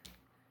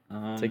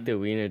 It's like Um, the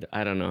wiener.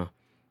 I don't know.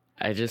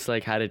 I just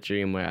like had a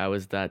dream where I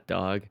was that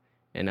dog,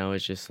 and I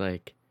was just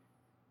like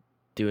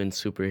doing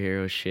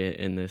superhero shit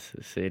in this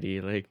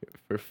city, like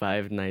for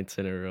 5 nights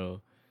in a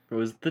row.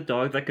 was the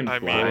dog that can I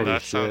fly? mean,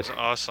 that shit. sounds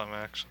awesome,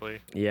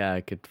 actually. Yeah,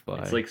 I could fly.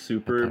 It's like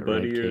Super that red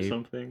Buddy or cape.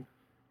 something.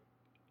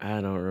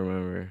 I don't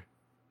remember.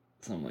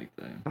 Something like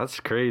that. That's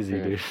crazy,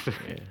 Yeah. dude.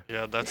 Yeah.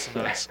 Yeah, that's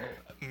nuts.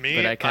 Me,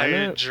 But I I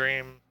kinda-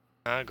 dream.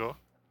 Go.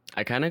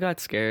 I kind of got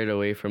scared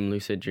away from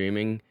lucid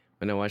dreaming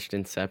when I watched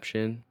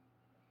Inception.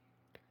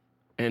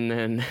 And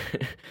then,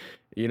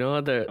 you know,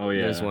 how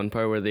there's yeah. one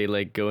part where they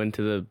like go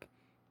into the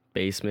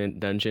basement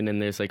dungeon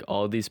and there's like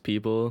all these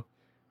people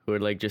who are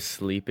like just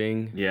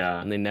sleeping Yeah.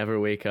 and they never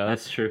wake up.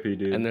 That's trippy,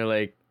 dude. And they're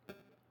like,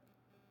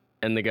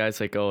 and the guy's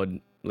like, oh,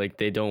 like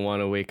they don't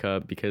want to wake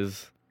up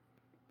because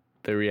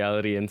the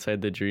reality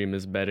inside the dream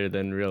is better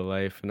than real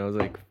life. And I was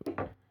like,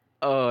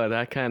 oh,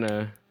 that kind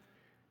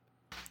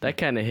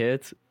of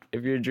hits.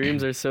 If your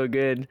dreams are so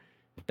good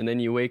and then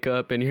you wake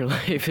up and your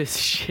life is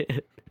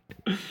shit.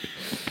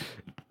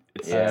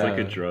 It's Yeah. like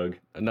a drug.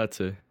 Not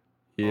to,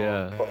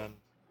 yeah. Oh, man.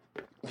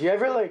 Do you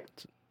ever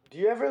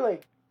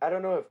like I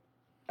don't know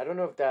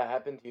if that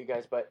happened to you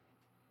guys, but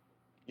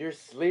you're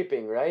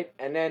sleeping, right?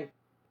 And then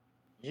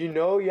you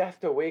know you have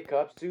to wake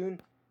up soon,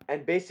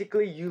 and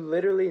basically you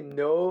literally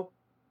know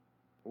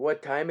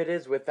what time it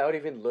is without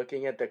even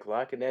looking at the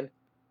clock, and then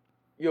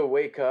you'll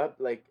wake up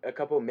like a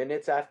couple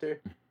minutes after,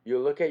 you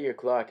look at your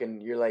clock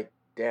and you're like,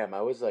 damn,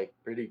 I was like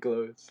pretty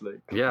close. Like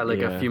Yeah, like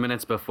Yeah. a few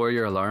minutes before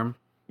your alarm.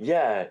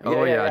 yeah,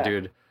 Oh yeah,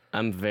 dude.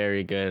 I'm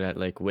very good at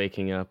like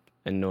waking up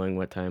and knowing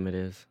what time it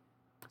is.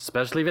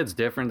 Especially if it's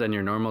different than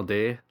your normal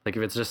day. Like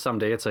if it's just some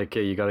day, it's like,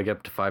 okay, you gotta get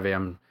up to 5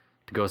 a.m.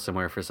 to go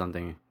somewhere for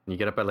something. And you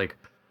get up at like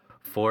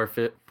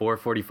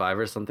 4:45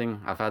 or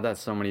something. I've had that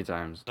so many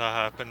times. That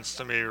happens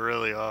to me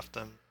really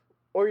often.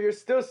 Or you're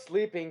still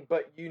sleeping,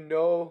 but you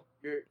know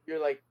you're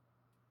like,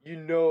 you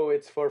know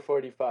it's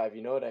 4:45.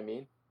 You know what I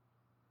mean?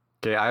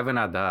 Okay, I haven't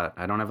had that.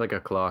 I don't have like a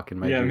clock in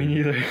my Yeah, me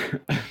dream.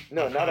 neither.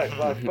 No, not a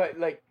clock, but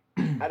like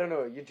I don't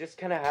know. You just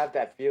kind of have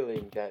that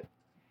feeling that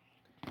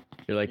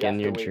You're like You in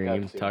have your to wake up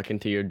dream soon. talking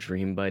to your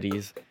dream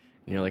buddies.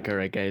 And you're like, all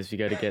right, guys, we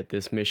got to get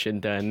this mission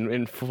done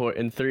in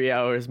 3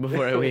 hours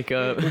before I wake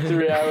up.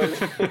 3 hours.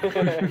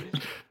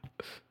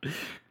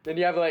 Then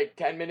you have like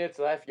 10 minutes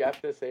left. You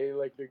have to say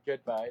like your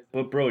goodbyes.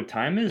 But bro,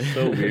 time is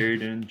so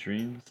weird in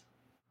dreams.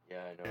 Yeah,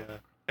 I know. Yeah.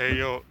 Hey,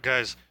 yo,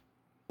 guys,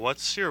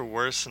 what's your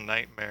worst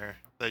nightmare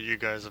that you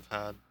guys have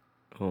had?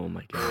 Oh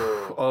my god.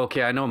 Oh.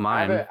 Okay, I know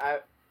mine.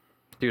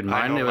 Dude, I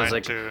mine, know it was mine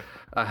like too.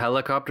 a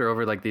helicopter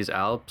over like these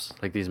Alps,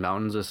 like these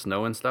mountains with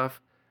snow and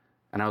stuff.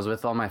 And I was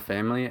with all my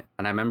family,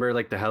 and I remember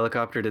like the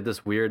helicopter did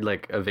this weird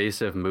like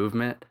evasive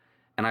movement,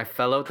 and I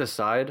fell out the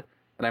side,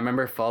 and I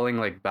remember falling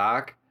like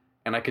back,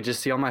 and I could just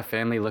see all my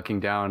family looking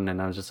down,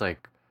 and I was just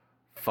like,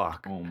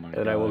 fuck. Oh my god.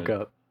 And I woke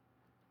up.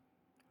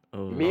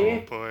 Oh.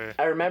 Me? Oh boy.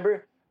 I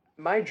remember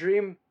my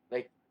dream,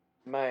 like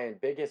my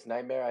biggest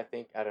nightmare. I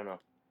think I don't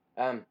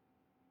know.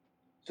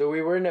 So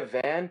we were in a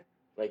van,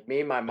 like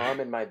me, my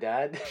mom, and my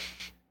dad,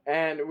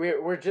 and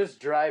we're just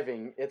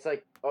driving. It's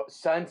like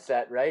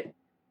sunset, right?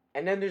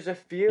 And then there's a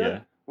field Yeah.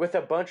 with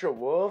a bunch of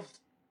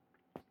wolves,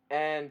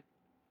 and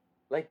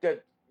like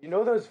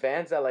those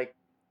vans that like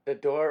the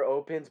door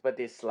opens but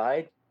they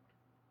slide.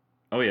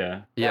 Oh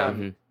yeah. Yeah.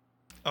 Um,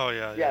 Oh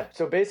yeah. Yeah,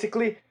 so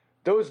basically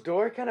those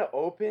doors kind of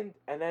opened,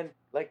 and then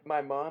like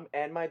my mom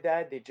and my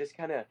dad, they just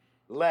kind of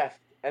left,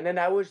 and then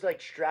I was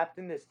like strapped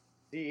in this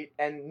seat,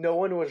 and no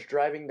one was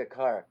driving the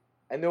car,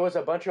 and there was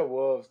a bunch of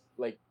wolves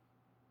like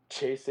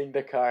chasing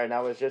the car, and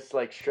I was just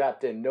like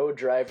strapped in, no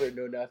driver,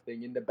 no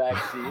nothing, in the back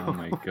seat. Oh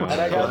my god.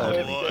 And I got Oh,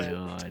 so boy. scared.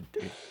 God,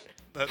 dude. That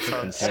That's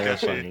sounds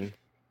sketchy. terrifying.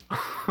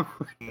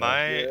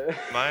 My Yeah.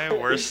 my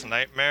worst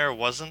nightmare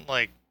wasn't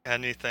like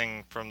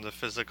anything from the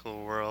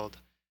physical world.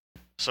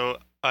 So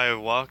I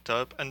walked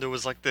up and there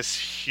was like this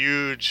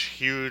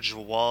huge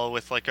wall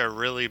with like a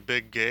really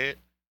big gate,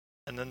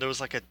 and then there was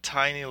like a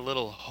tiny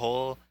little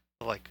hole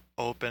like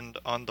opened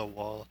on the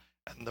wall,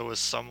 and there was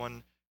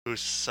someone who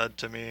said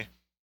to me,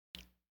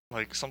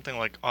 like something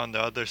like on the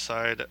other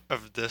side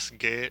of this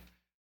gate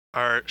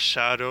are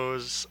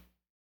shadows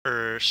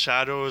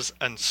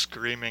and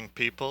screaming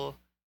people,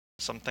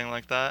 something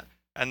like that.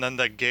 And then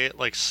the gate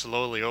like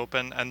slowly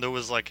opened, and there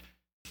was like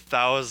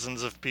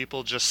thousands of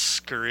people just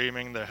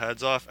screaming their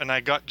heads off, and I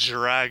got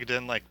dragged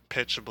in like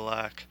pitch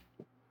black.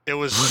 It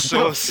was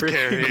so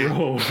scary.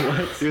 Bro,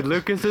 what? Dude,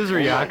 Lucas's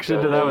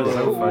reaction to that was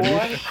so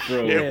funny.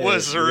 Bro, It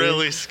was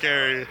really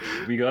scary.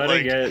 we gotta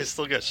Like, I get.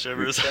 still get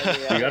shivers.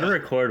 We gotta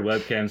record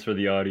webcams for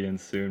the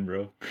audience soon,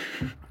 bro.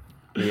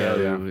 Yeah.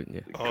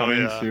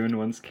 Coming yeah. soon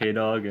once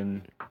K-Dog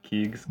and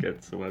Keegs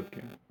gets a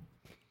webcam.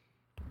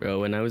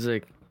 Bro, when I was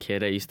a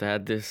kid, I used to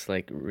have this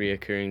like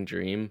reoccurring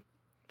dream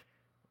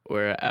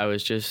where I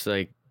was just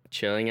like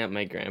chilling at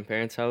my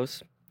grandparents'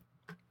 house,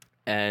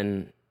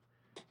 and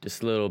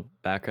just a little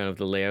background of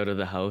the layout of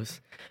the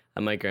house.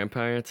 At my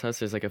grandparents' house,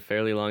 there's like a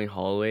fairly long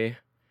hallway,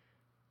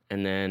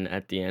 and then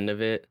at the end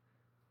of it,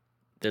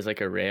 there's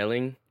like a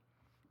railing,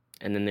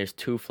 and then there's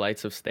 2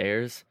 flights of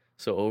stairs.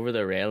 So over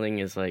the railing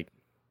is like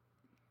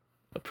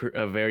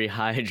a very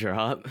high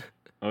drop.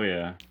 Oh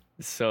yeah.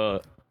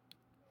 So,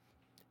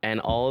 and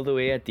all the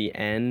way at the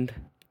end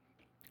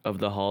of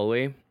the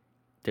hallway,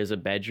 there's a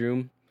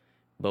bedroom,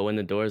 but when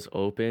the doors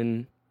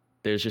open,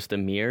 there's just a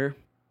mirror.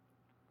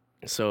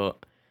 So,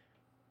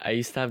 I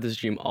used to have this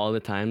dream all the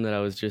time that I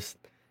was just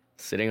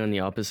sitting on the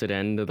opposite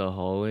end of the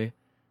hallway,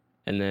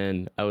 and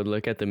then I would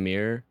look at the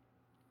mirror,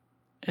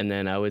 and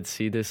then I would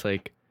see this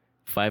like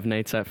Five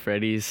Nights at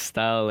Freddy's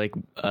style like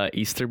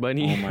Easter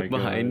bunny Oh my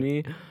behind God.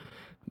 me,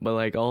 but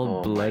like all Oh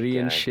my bloody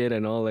and God. shit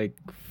and all like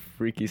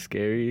freaky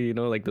scary, you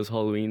know, like those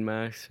Halloween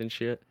masks and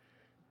shit.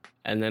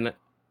 And then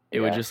it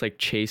would Yeah. just like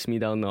chase me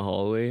down the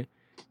hallway,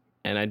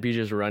 and I'd be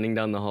just running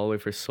down the hallway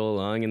for so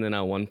long, and then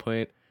at one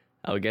point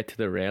I would get to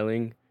the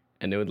railing,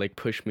 and it would like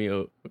push me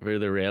over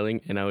the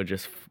railing, and I would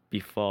just be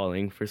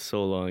falling for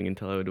so long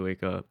until I would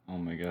wake up. Oh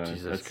my god.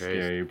 Jesus That's Christ.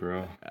 scary,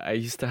 bro. I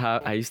used to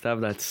have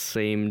that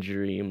same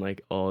dream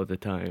like all the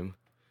time.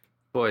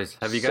 Boys,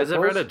 have you guys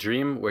ever had a Suppose-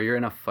 dream where you're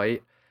in a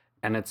fight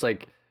and it's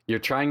like you're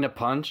trying to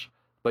punch,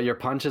 but your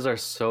punches are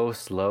so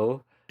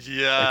slow?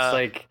 Yeah. It's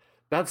like,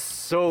 that's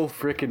so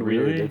freaking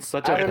weird. Really? It's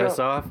such I a don't know. piss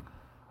off.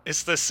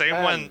 It's the same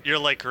Um, when you're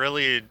like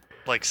really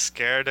like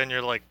scared and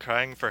you're like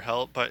crying for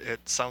help, but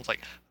it sounds like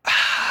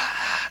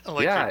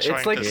like Yeah, you're it's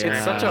trying like, to it's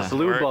scream such a for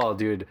blue work. ball,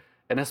 dude.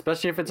 And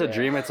especially if it's a Yeah.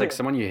 dream, it's like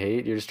someone you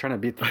hate. You're just trying to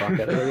beat the fuck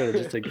out of them. And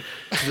it's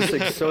just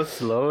like so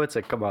slow. It's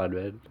like, come on,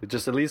 man.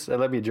 Just at least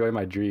let me enjoy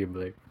my dream.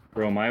 Like,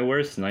 Bro, my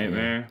worst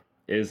nightmare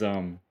is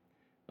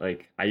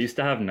like I used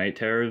to have night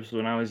terrors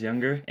when I was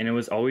younger, and it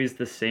was always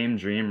the same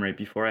dream right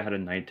before I had a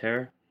night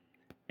terror.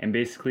 And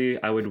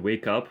basically I would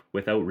wake up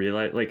without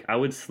realize, like I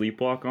would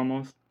sleepwalk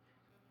almost.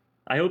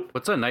 I hope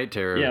what's a night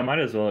terror? Yeah, might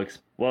as well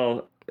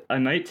well, a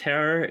night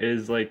terror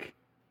is like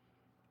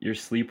you're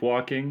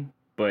sleepwalking,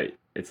 but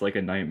it's like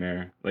a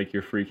nightmare. Like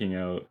you're freaking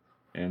out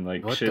and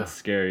like What shit's the-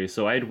 scary.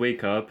 So I'd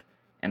wake up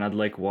and I'd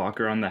like walk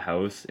around the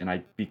house and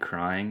I'd be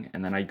crying,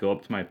 and then I'd go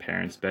up to my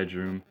parents'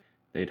 bedroom.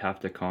 They'd have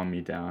to calm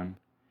me down.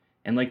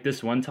 And like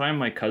this one time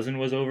my cousin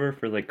was over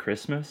for like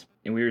Christmas,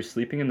 and we were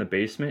sleeping in the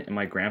basement, and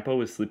my grandpa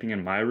was sleeping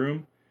in my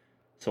room.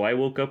 So I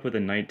woke up with a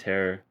night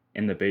terror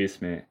in the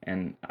basement,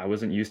 and I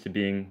wasn't used to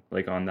being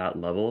like on that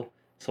level.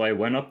 So I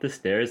went up the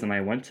stairs and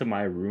I went to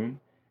my room,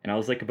 and I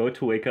was like about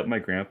to wake up my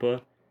grandpa,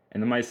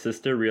 and then my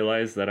sister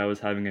realized that I was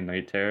having a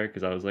night terror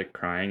because I was like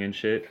crying and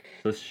shit.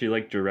 So she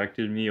like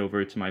directed me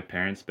over to my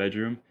parents'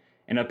 bedroom,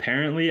 and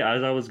apparently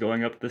as I was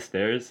going up the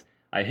stairs,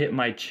 I hit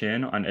my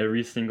chin on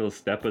every single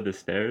step of the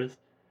stairs.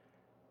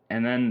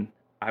 And then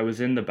I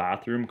was in the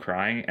bathroom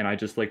crying, and I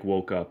just like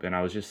woke up and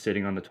I was just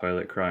sitting on the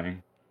toilet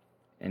crying.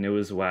 And it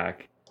was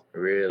whack.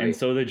 Really? And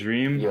so the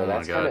dream, Yo, Oh my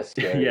that's God. kind of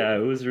scary. yeah, it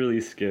was really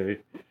scary.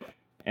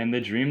 And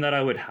the dream that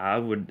I would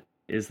have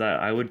is that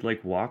I would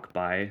like walk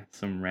by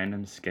some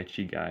random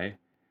sketchy guy.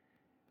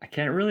 I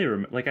can't really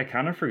like I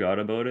kind of forgot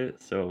about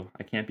it, so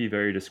I can't be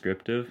very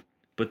descriptive.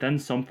 But then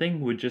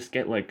something would just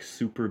get like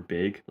super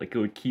big, like it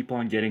would keep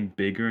on getting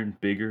bigger and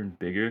bigger and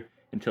bigger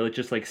until it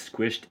just like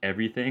squished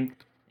everything.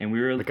 And we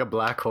were Like a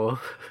black hole.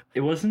 it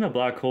wasn't a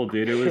black hole,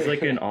 dude. It was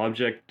like an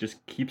object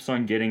just keeps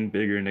on getting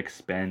bigger and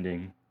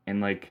expanding.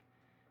 And like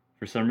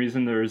for some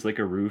reason there was like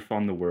a roof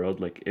on the world.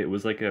 Like it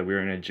was like we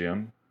were in a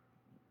gym.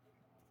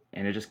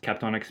 And it just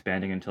kept on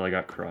expanding until I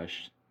got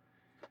crushed.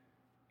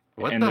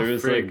 What And the there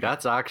was, frig? like-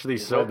 That's actually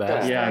so What the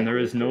bad. Yeah, and there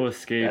heck, was no Lucas?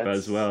 escape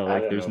as That's- well. I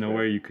Like don't there's know,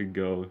 nowhere bro. you could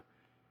go.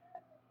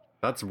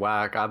 That's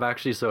whack. I'm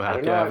actually so I happy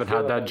don't know I how haven't feel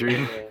had that about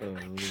dream.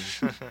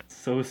 Oh,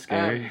 So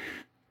scary.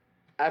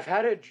 I've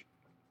had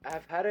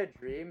a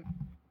dream.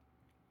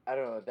 I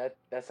don't know.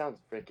 That sounds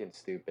freaking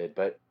stupid,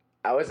 but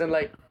I was in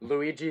like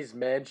Luigi's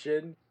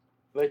Mansion,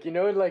 like you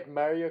know, in like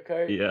Mario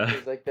Kart. Yeah.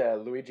 There's like the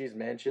Luigi's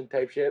Mansion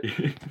type shit.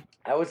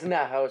 I was in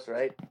that house,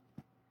 right?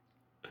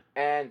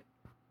 And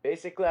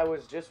basically, I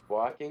was just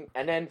walking,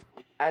 and then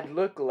I'd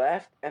look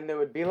left, and there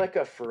would be like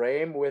a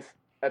frame with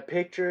a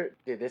picture.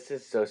 Dude, this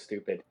is so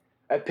stupid.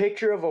 A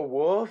picture of a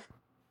wolf,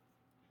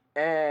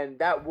 and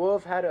that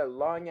wolf had a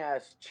long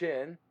ass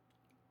chin.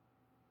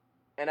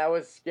 and I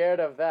was scared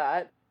of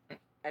that.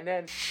 And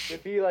then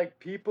there'd be like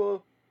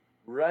people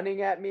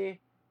running at me,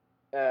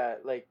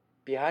 like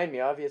behind me.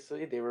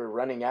 Obviously, they were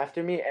running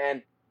after me,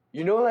 and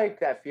you know, like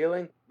that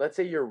feeling. Let's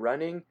say you're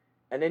running,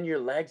 and then your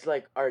legs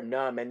like are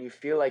numb, and you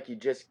feel like you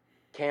just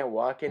can't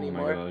walk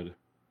anymore. Oh my god.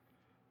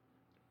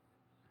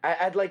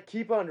 I'd like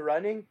keep on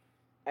running,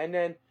 and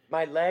then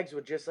my legs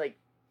would just like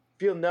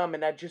feel numb,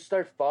 and I'd just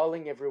start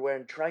falling everywhere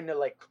and trying to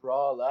like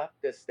crawl up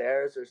the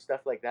stairs or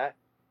stuff like that.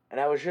 And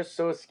I was just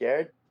so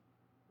scared.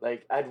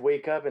 Like I'd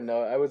wake up and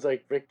I was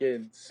like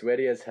freaking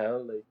sweaty as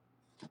hell. Like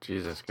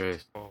Jesus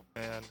Christ. Oh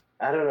man,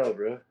 I don't know,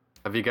 bro.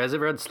 Have you guys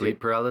ever had sleep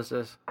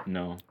paralysis?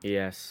 No.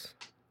 Yes.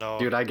 no.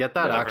 Dude, I get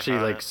that Never actually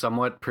had like it.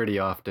 somewhat pretty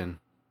often.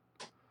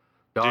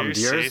 Do Dom, you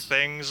see yours?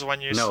 things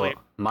when you No, sleep?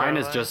 mine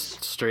is paralyzed?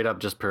 just straight up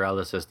just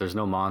paralysis. There's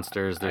no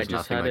monsters. There's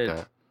just nothing had like it-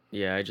 that.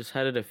 Yeah, I just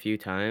had it a few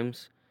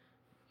times,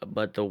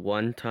 but the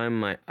one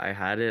time I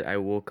had it, I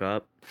woke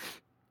up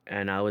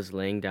and I was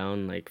laying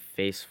down like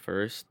face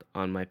first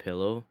on my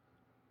pillow.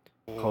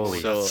 Holy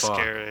Ooh, that's fuck.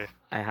 scary.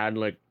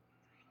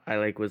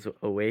 I was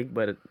awake,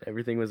 but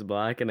everything was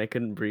black and I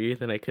couldn't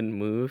breathe and I couldn't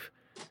move.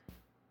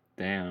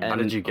 Damn. How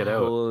did And you get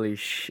out? Holy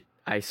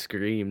I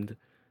screamed.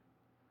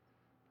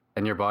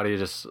 And your body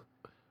just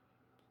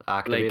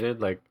activated?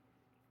 Like,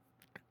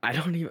 I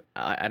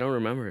don't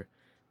remember.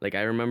 Like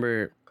I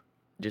remember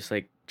just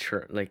like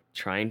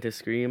trying to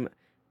scream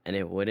and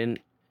it wouldn't,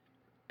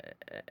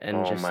 and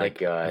Oh just my like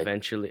God.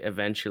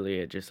 eventually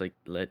it just like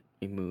let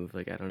me move.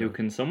 Like I don't Yo, know.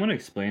 can someone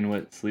explain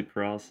what sleep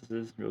paralysis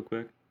is real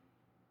quick?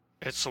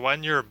 It's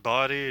when your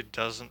body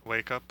doesn't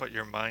wake up, but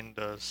your mind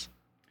does.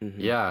 Mhm.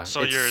 yeah.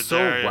 So it's you're so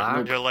there,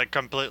 whack. you're like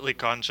completely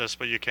conscious,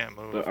 but you can't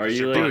move. But are 'cause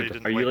you your body like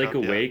didn't are you wake like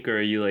up yet. awake or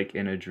are you like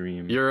in a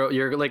dream?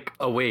 You're like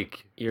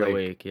awake. You're like,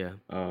 awake, yeah.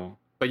 Oh.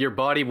 But your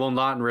body will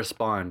not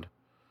respond.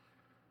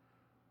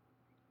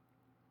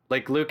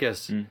 Like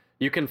Lucas, Mm.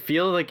 you can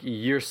feel like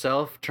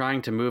yourself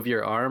trying to move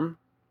your arm,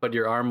 but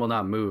your arm will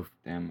not move.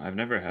 Damn, I've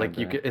never had Like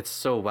that. it's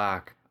so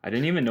whack. I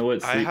didn't even know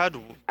what I sleep had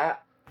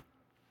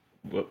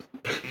Whoops.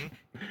 Go.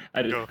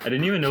 I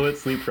didn't even know what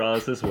sleep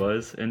paralysis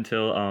was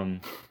until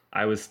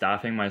I was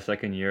staffing my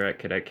second year at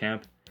cadet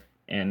camp,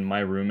 and my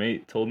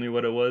roommate told me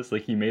what it was.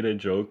 Like he made a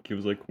joke. He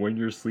was like, "When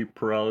your sleep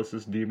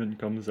paralysis demon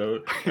comes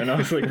out," and I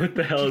was like, "What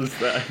the hell is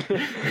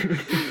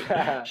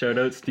that?" Shout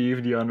out Steve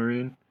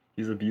Dianorine.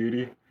 He's a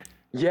beauty.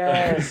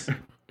 Yes,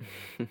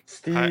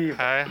 Steve.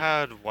 I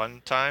had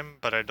one time,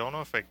 but I don't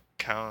know if it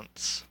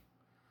counts.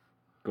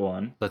 Go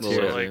on. Let's Well,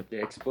 hear So, it. like,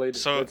 Yeah, explain it.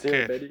 So Let's hear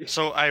it, okay, Betty.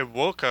 so I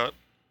woke up,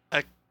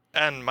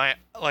 and I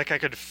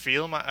could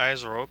feel my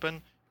eyes were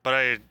open, but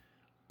I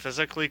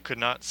physically could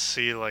not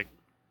see like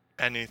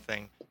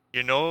anything.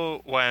 You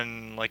know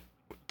when like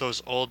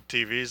those old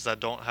TVs that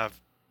don't have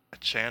a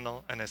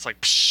channel and it's like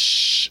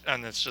psh,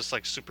 and it's just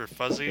like super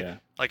fuzzy. Yeah.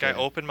 Like I Yeah.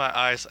 opened my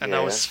eyes and I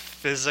Yeah. was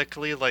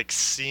physically like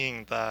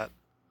seeing that,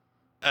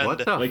 and What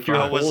the Like your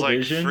I fuck? was whole like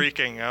vision?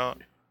 freaking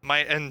out.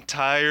 My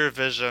entire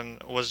vision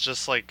was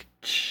just like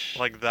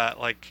that.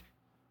 Like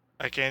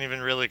I can't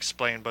even really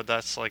explain, but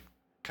that's like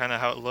kind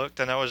of how it looked.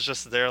 And I was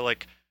just there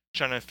like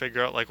trying to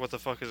figure out like what the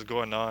fuck is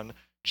going on,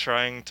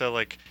 trying to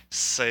like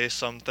say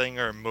something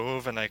or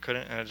move, and I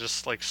couldn't, and it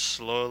just like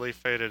slowly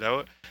faded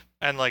out.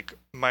 And like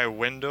my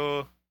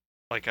window,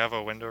 like I have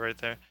a window right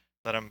there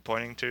that I'm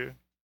pointing to,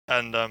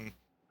 and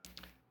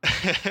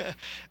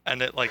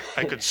and it like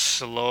I could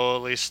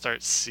slowly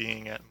start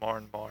seeing it more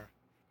and more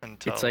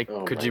until It's like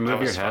Oh Could my you I move your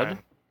was head? fine.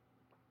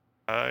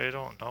 I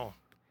don't know.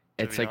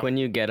 to it's be like when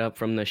you get up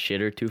from the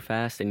shitter too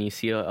fast and you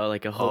see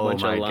like a whole Oh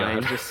bunch my of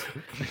lines God.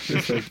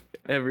 just like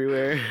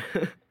everywhere.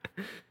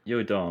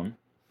 Yo, Dom.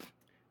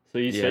 So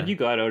you Yeah. said you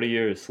got out of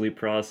your sleep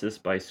paralysis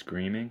by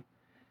screaming,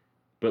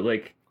 but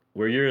like,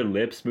 were your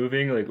lips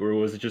moving, like, or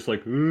was it just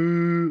like,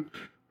 "Ooh,"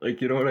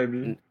 like, you know what I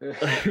mean?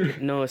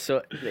 No,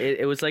 so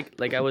it was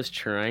like I was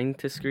trying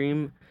to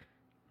scream,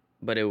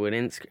 but it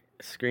wouldn't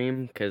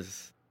scream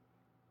because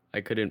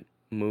I couldn't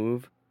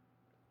move.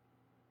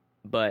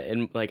 But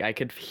like I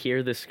could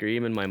hear the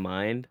scream in my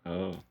mind,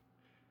 Oh,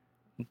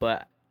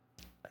 but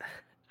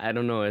I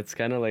don't know. It's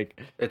kind of like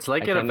It's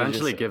like I it kinda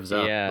eventually just- gives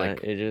up. Yeah,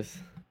 Like it just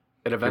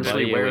it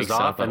eventually body wears wakes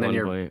off up at and then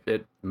one point.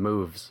 it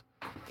moves.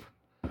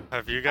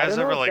 Have you I guys don't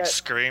know ever if like that-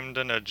 screamed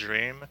in a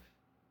dream?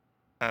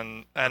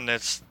 And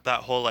it's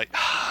that whole like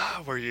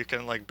where you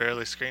can like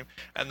barely scream,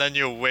 and then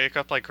you wake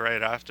up like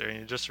right after and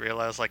you just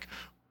realize like,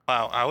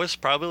 wow, I was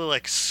probably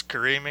like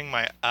screaming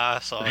my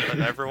ass off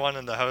and everyone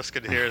in the house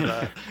could hear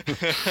that.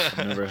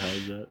 I never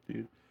had that,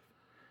 dude.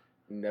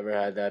 Never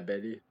had that,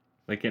 Betty.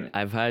 Like in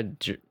I've had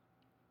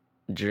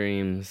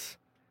dreams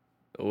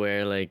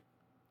where like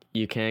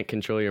you can't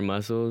control your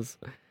muscles,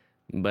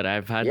 but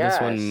I've had this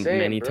Yeah, one same,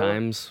 many bro.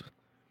 times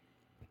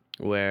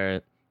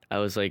where I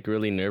was like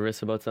really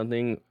nervous about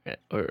something,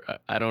 or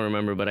I don't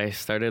remember, but I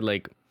started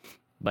like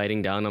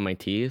biting down on my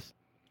teeth,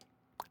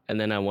 and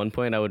then at one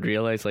point I would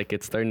realize like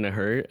it's starting to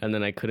hurt, and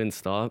then I couldn't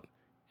stop,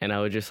 and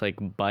I would just like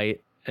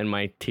bite and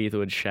my teeth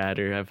would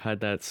shatter. I've had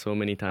that so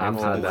many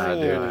times. had that,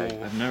 dude.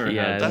 Ooh, I've never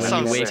Yeah, had that when that. you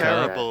sounds wake up-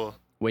 terrible.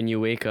 When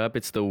you wake up,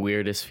 it's the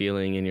weirdest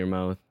feeling in your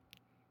mouth.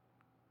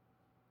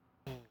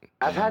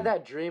 I've had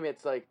that dream.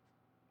 It's like,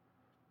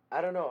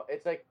 I don't know.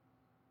 It's like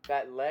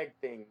that leg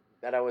thing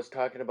that I was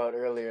talking about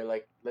earlier.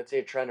 Like, let's say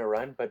you're trying to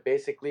run, but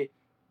basically,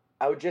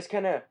 I would just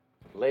kind of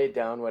lay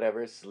down,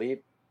 whatever,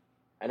 sleep,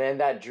 and then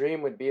that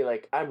dream would be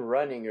like I'm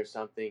running or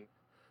something.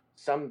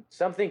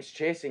 Something's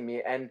chasing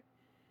me, and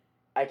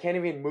I can't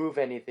even move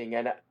anything,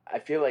 and I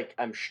feel like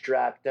I'm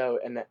strapped out,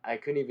 and I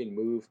couldn't even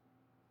move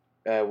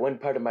one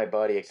part of my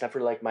body except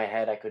for like my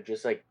head. I could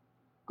just like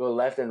go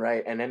left and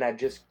right, and then I'd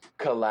just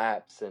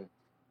collapse, and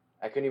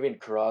I couldn't even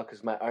crawl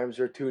because my arms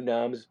were too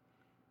numb.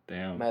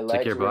 Damn. My It's legs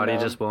like your were body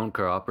numb. just won't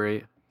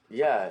cooperate.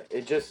 Yeah,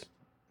 it just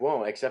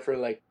won't, except for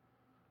like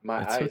my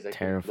That's so eyes. I can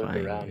terrifying,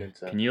 look around dude. and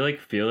stuff. Can you like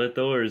feel it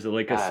though, or is it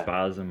like a Ah.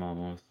 spasm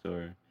almost,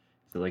 or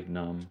is it like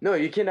numb? No,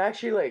 you can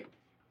actually like,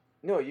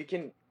 no, you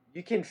can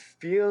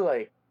feel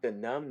like the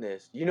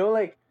numbness. You know,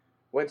 like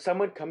when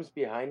someone comes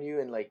behind you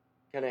and like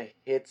kind of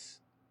hits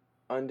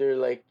under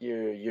like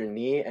your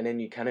knee, and then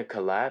you kind of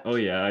collapse. Oh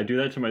yeah, I do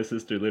that to my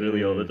sister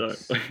literally all the time.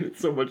 It's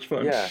so much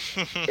fun. Yeah,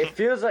 it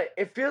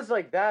feels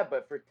like that,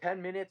 but for 10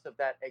 minutes of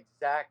that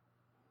exact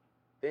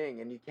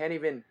thing, and you can't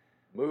even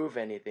move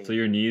anything. So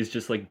your knees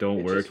just like don't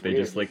It's work. just They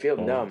weird. just You like feel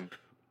fall. numb.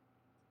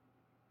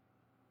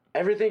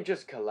 Everything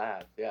just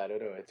collapsed. Yeah, I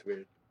don't know. It's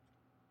weird.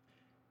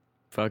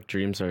 Fuck,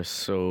 dreams are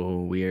so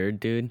weird,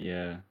 dude.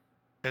 Yeah.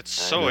 It's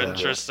I so know.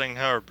 interesting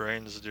how our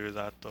brains do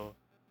that, though.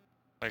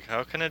 Like,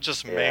 how can it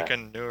just Yeah. make a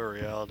new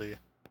reality?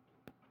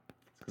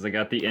 Because I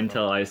got the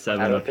Intel I i7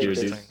 don't up here,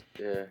 think dude. it's,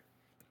 yeah.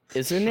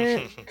 Isn't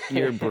it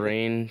your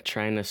brain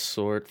trying to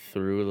sort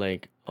through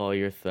like all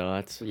your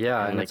thoughts?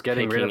 Yeah, and like, it's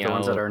getting rid of picking the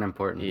ones that out- aren't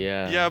important.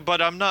 Yeah. Yeah,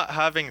 but I'm not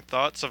having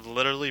thoughts of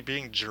literally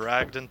being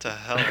dragged into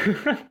hell.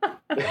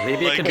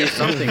 Maybe it could be Like-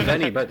 something,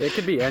 Benny, but it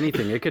could be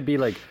anything. It could be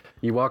like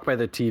you walk by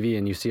the TV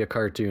and you see a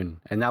cartoon,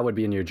 and that would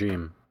be in your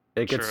dream.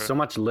 It gets True. so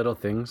much little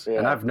things, and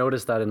Yeah. I've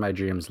noticed that in my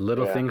dreams.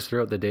 Little Yeah. things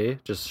throughout the day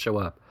just show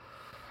up.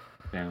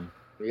 Damn.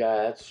 Yeah,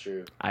 that's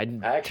true. I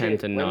Actually, tend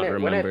to when not I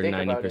remember think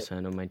about it-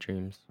 90% of my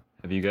dreams.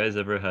 Have you guys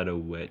ever had a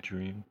wet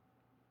dream?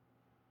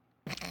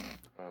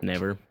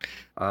 Never.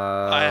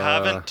 I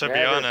haven't, to be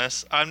Never.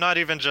 honest. I'm not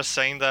even just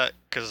saying that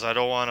because I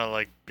don't want to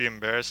like be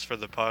embarrassed for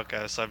the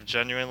podcast. I've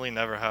genuinely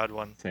never had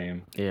one.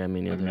 Same. Yeah,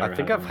 me neither. never I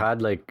think had I've one.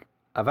 had like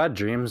I've had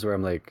dreams where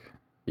I'm like,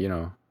 you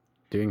know,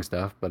 doing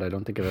stuff, but I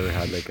don't think I've ever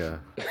had like a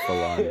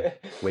full on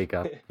wake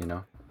up, you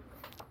know.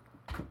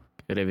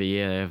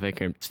 Réveillé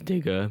avec un petit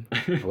dégât.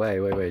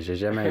 Ouais, j'ai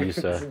jamais eu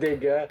ça. It's des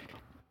gars.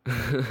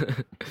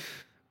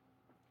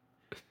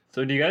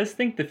 So do you guys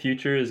think the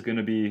future is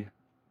gonna be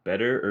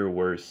better or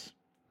worse?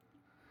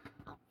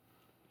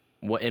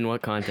 What in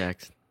what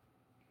context?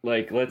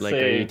 Like, let's Like, are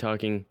say, you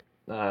talking?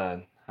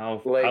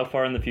 how Like-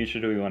 far in the future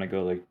do we want to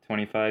go? Like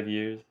 25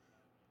 years,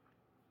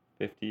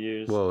 50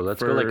 years, Whoa,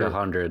 let's go like For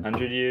 100.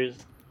 100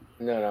 years?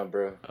 No,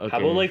 bro. Okay, How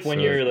about like when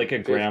so- you're like a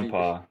 50.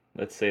 grandpa?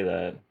 Let's say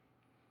that.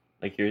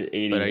 Like you're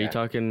 80. But are you Yeah.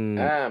 talking?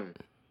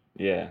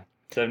 Yeah,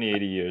 70,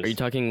 80 years. Are you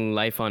talking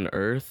life on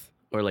Earth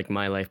or like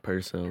my life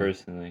personally?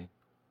 personally?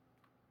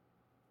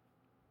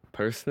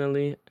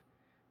 Personally,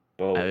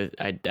 Both.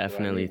 I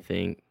definitely mean-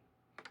 think.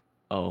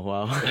 Oh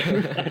wow.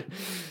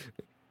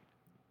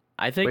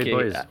 I think. Wait,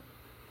 boys.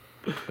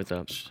 What's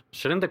up?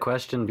 Shouldn't the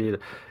question be?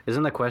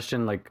 Isn't the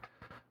question like,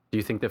 do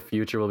you think the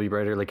future will be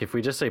brighter? Like, if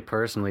we just say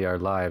personally our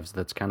lives,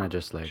 that's kind of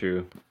just like.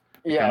 True.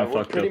 Yeah, Kinda we're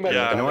fucked pretty up. much.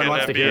 Yeah, No one I'm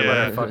wants to gonna hear be about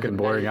a our fucking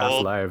boring ass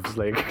old lives.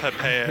 Like, My Pepe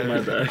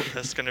bad.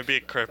 that's gonna be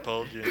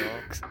crippled, you know.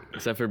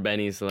 Except for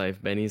Benny's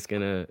life. Benny's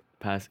gonna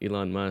pass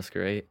Elon Musk,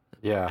 right?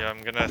 Yeah, yeah,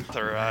 I'm gonna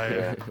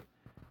thrive.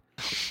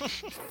 Yeah.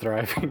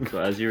 thriving. So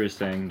as you were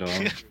saying,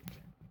 Dom,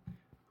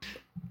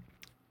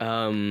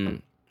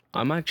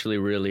 I'm actually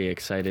really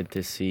excited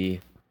to see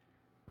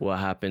what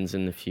happens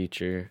in the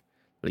future.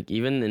 Like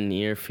even the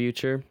near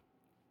future.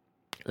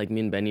 Like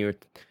me and Benny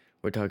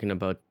were talking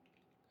about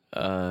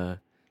a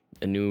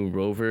new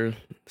rover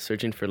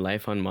searching for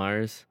life on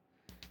Mars.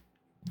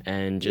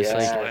 And just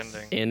Yes. like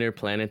Landing.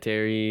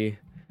 interplanetary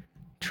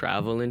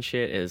travel and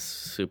shit is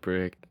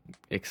super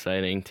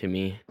exciting to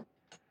me.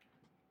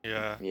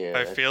 Yeah, Yeah,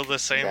 I that- feel the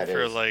same that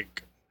for is.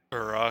 like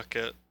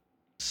rocket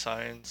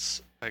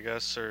science, I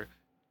guess, or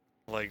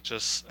like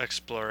just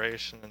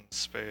exploration in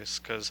space.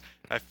 Because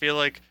I feel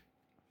like,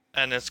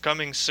 and it's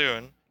coming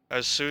soon.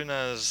 As soon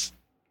as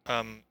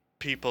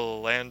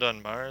people land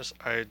on Mars,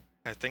 I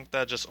think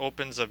that just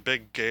opens a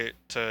big gate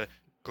to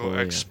go Oh,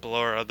 yeah.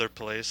 explore other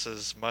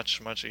places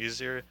much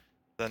easier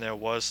than it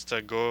was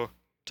to go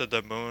to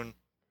the moon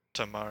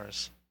to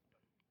Mars,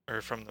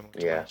 or from the moon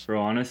to Yeah. Mars.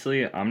 bro,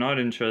 honestly, I'm not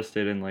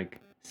interested in like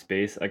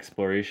space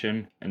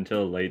exploration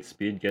until light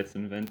speed gets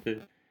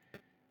invented.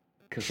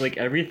 Cause like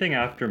everything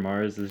after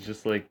Mars is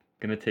just like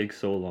gonna take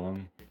so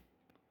long.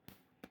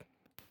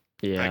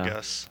 Yeah. I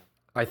guess.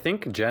 I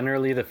think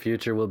generally the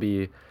future will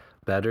be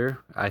better.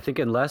 I think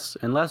unless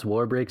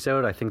war breaks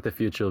out, I think the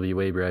future will be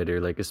way brighter.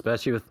 Like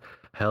especially with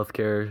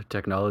healthcare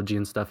technology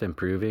and stuff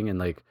improving and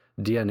like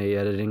DNA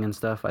editing and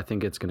stuff, I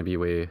think it's gonna be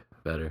way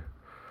better.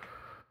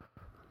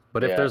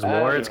 But if Yeah, there's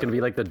war, I- it's gonna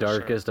be like the Sure.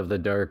 darkest of the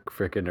dark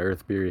frickin'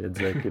 Earth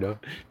periods, like, you know.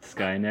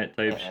 Skynet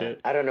type Uh,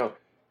 shit. I don't know.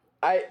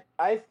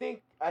 I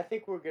think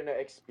we're gonna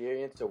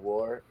experience a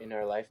war in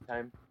our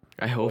lifetime.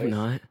 I hope Boys.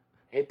 not.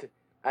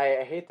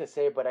 I hate to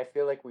say it, but I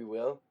feel like we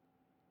will.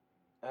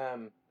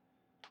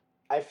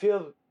 I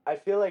feel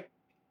like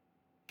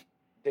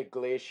the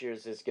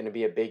glaciers is gonna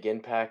be a big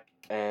impact,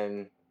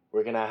 and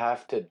we're gonna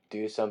have to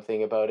do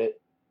something about it.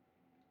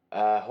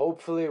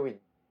 Hopefully we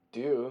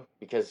do,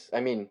 because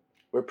I mean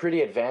we're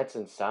pretty advanced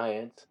in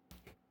science.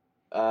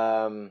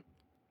 I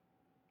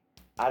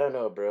don't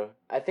know, bro.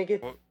 I think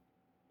it. Well-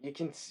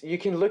 You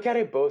can look at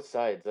it both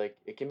sides. Like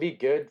it can be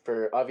good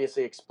for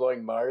obviously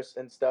exploring Mars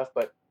and stuff,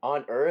 but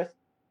on Earth,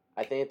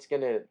 I think it's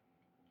gonna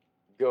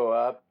go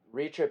up,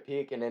 reach a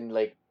peak, and then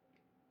like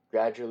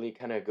gradually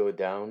kind of go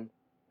down,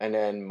 and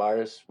then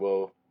Mars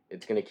will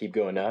it's gonna keep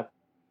going up.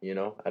 You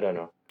know, I don't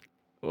know.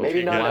 Well,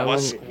 Maybe not why in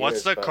What's 100 what's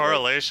years, the but, like-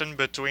 correlation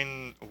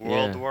between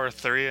World Yeah. War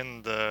III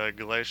and the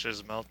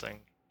glaciers melting?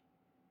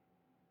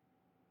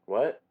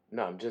 What?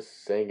 No, I'm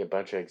just saying a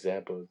bunch of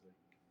examples.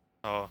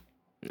 Oh,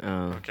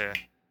 Oh. okay.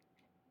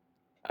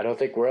 I don't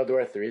think World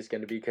War III is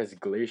gonna be because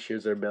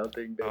glaciers are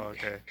melting. Oh,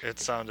 okay.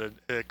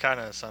 It kind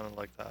of sounded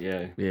like that.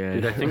 Yeah. Yeah.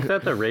 Dude, I think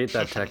that the rate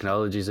that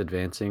technology is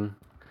advancing,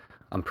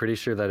 I'm pretty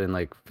sure that in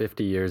like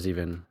 50 years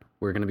even,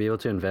 we're gonna be able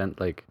to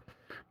invent like,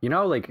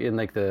 like in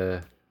like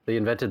they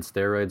invented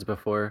steroids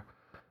before.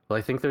 Well,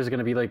 I think there's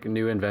gonna be like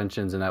new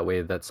inventions in that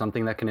way. That's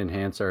something that can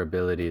enhance our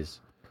abilities.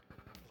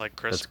 Like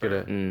That's CRISPR.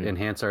 gonna Mm.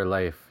 enhance our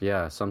life.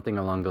 Yeah, something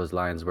along those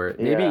lines. Where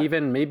Yeah.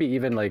 maybe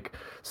even like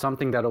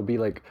something that'll be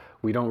like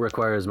we don't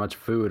require as much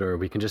food, or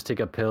we can just take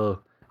a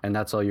pill and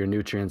that's all your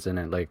nutrients in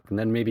it. Like, and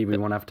then maybe we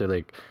won't have to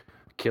like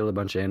kill a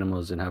bunch of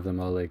animals and have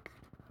them all like,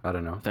 I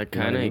don't know. That You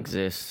know what kind I of mean?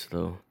 exists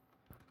though.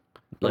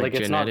 But like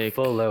it's not genetic.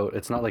 full out.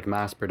 It's not like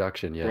mass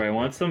production yet. Bro, I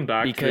want some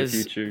Back to the Because-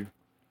 Future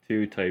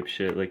 2 type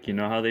shit. Like, you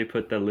know how they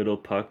put that little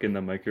puck in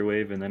the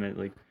microwave and then it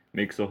like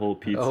makes a whole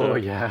pizza? Oh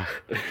yeah,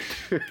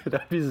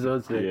 that'd be so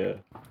sick.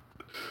 Yeah.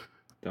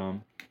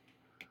 Dumb.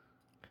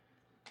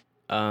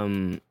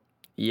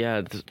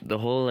 Yeah, the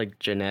whole like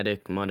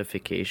genetic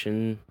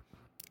modification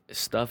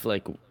stuff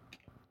like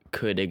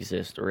could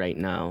exist right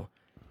now,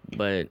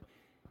 but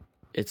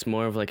it's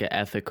more of like an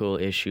ethical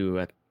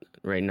issue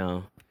right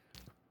now.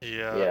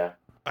 Yeah. Yeah.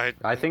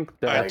 I think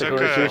the I ethical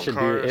took a issue should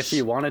be if course-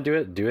 you want to do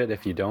it, do it.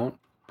 If you don't,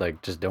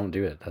 like just don't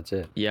do it. That's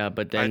it. Yeah,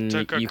 but then I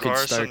took a you could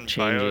course start in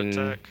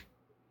changing.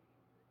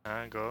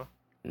 biotech. Go.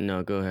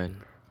 No, go ahead.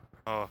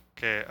 Oh,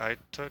 okay. I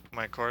took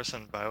my course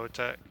in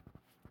biotech,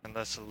 and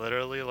that's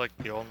literally like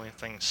the only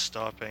thing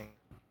stopping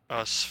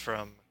us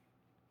from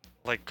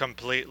like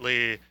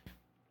completely,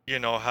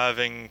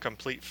 having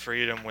complete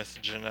freedom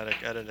with genetic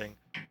editing.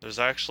 There's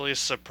actually a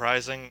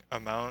surprising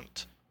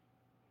amount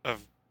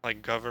of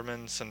like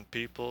governments and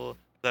people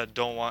that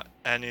don't want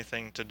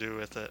anything to do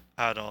with it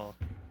at all.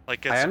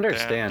 Like it's I banned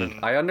understand. in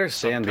I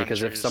understand some because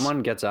if countries.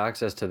 someone gets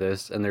access to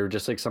this and they're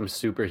just like some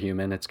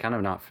superhuman, it's kind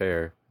of not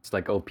fair. It's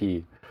like OP.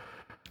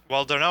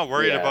 Well, they're not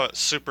worried Yeah. about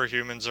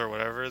superhumans or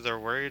whatever. They're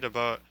worried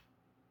about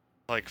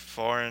like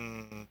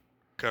foreign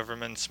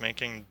governments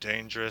making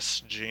dangerous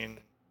gene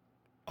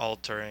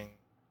altering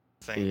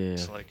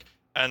things. Yeah. Like,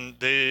 and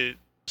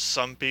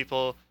some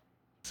people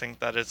think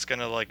that it's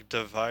gonna like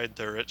divide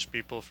the rich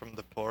people from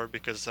the poor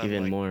because then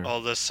Even like more.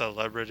 all the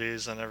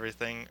celebrities and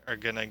everything are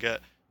gonna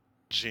get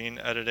gene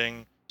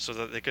editing so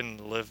that they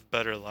can live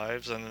better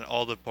lives, and then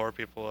all the poor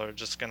people are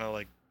just gonna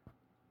like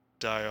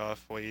die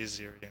off way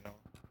easier.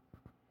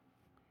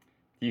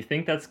 Do you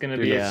think that's gonna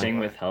be Yeah. a thing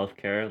with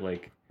healthcare?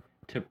 Like,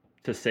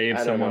 to save I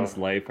don't someone's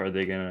know. life, are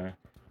they gonna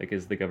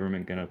is the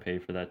government gonna pay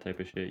for that type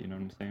of shit? You know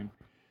what I'm saying?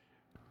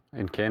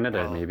 In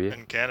Canada, Well, maybe.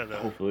 in Canada.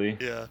 Hopefully.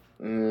 Yeah.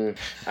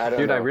 I don't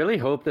Dude, know. I really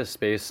hope the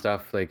space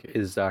stuff like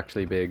is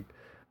actually big.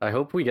 I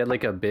hope we get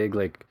like a big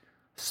like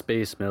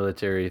space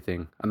military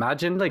thing.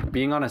 Imagine like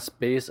being on a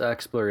space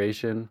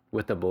exploration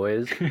with the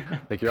boys.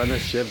 Like you're on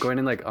this ship going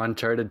in like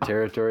uncharted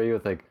territory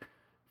with like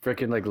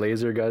freaking like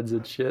laser guns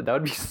and shit. That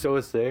would be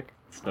so sick.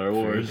 Star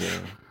Wars.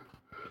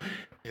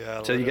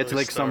 Yeah. So you get to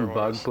literally like some Star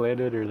bug Wars.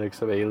 planet or like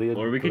some alien.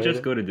 Or we could planet.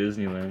 just go to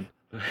Disneyland.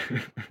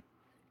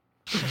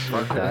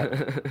 Fuck that.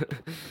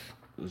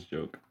 It was a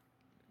joke.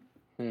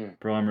 Hmm.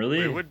 Bro, I'm really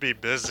We would be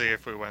busy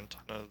if we went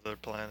on another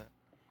planet.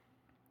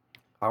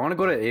 I want to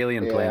go to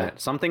alien Yeah. planet,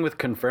 something with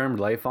confirmed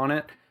life on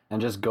it, and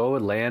just go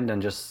and land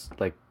and just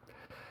like,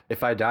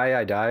 if I die,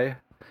 I die.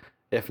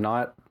 If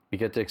not, we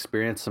get to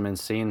experience some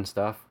insane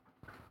stuff.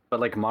 But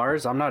like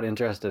Mars, I'm not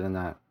interested in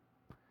that.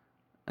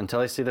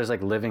 Until I see there's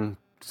like living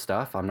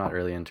stuff, I'm not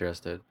really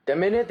interested. The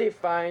minute they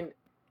find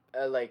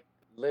like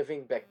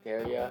living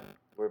bacteria,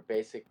 we're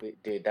basically,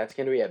 dude, that's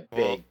gonna be a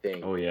Well, big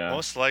thing. Oh yeah.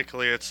 Most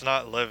likely, it's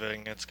not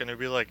living. It's gonna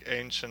be like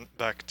ancient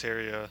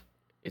bacteria.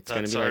 It's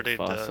gonna That's be like already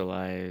done.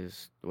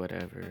 fossilized,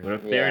 whatever. What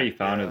if they Yeah. already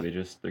found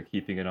Yeah. it? They're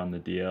keeping it on the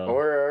DL.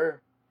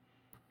 Or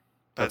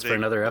But That's for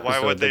another Why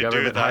episode, would the they do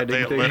government that?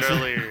 They hiding things.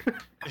 literally,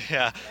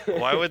 yeah.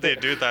 Why would they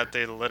do that?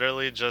 They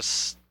literally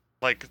just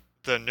like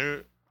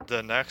the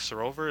next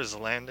rover is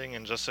landing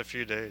in just a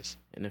few days.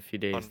 In a few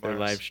days, On they're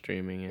Mars. live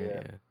streaming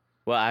it. Yeah.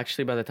 Well,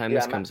 actually, by the time Yeah,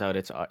 this comes out,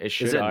 it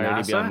should it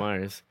already be on NASA?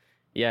 Mars.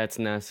 Yeah, it's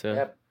NASA.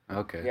 yep.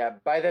 Okay. Yeah,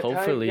 by the time,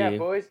 Hopefully- yeah,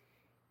 boys,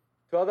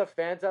 to all the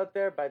fans out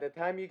there, by the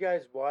time you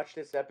guys watch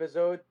this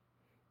episode,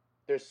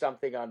 there's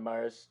something on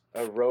Mars,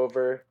 a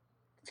rover.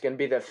 It's gonna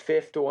be the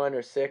 5th one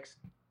or 6th,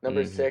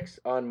 number Mhm. 6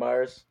 on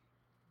Mars.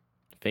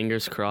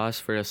 Fingers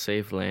crossed for a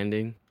safe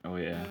landing. Oh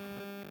yeah.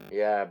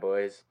 Yeah,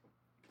 boys.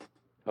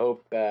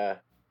 Hope our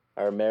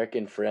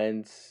American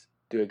friends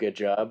do a good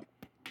job.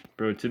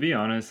 Bro, to be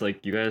honest,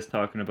 like you guys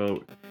talking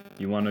about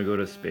you want to go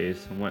to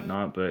space and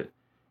whatnot, but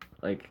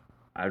like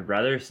I'd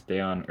rather stay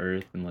on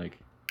Earth and like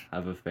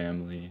have a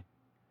family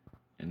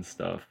and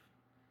stuff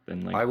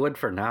than like I would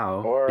for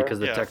now Or- because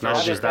the Yeah, for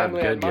technology sure. is that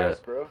family on good Mars,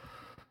 yet. bro.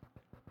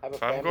 Have a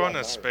If I'm family going on to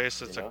Mars,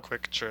 space, it's you a know?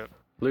 quick trip.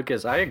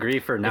 Lucas, I agree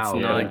for now, but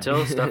not.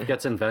 until stuff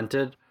gets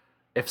invented,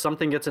 if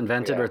something gets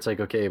invented Yeah. where it's like,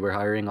 okay, we're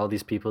hiring all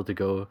these people to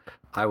go,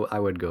 I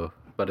would go.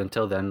 But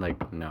until then,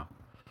 like, no.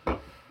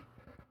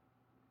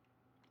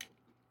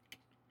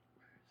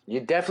 You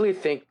definitely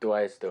think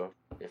twice though.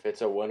 If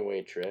it's a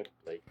one-way trip,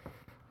 like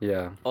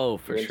Yeah. Oh,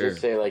 for you sure.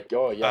 just say like,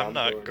 "Oh yeah, I'm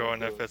not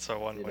going I'm if it's a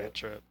one-way know?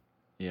 trip.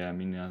 yeah,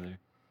 me neither.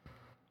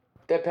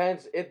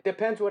 Depends. It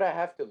depends what I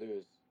have to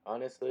lose.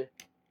 Honestly,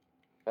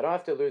 I don't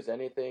have to lose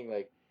anything.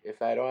 Like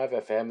if I don't have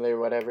a family or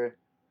whatever.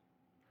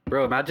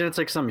 Bro, imagine it's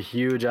like some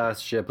huge ass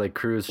ship, like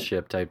cruise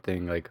ship type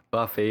thing, like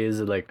buffets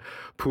and like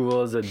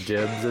pools and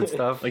gyms and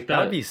stuff. Like that,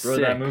 That'd be bro,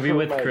 sick. that movie Oh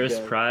with my Chris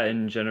God. Pratt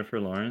and Jennifer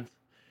Lawrence.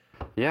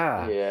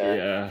 Yeah.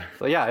 Yeah.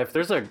 So yeah, if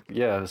there's a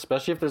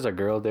especially if there's a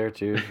girl there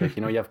too, like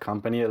you have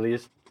company at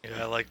least.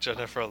 Yeah, I like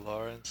Jennifer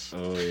Lawrence.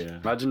 Oh yeah.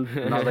 Imagine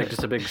not like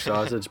just a big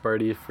sausage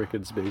party,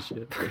 freaking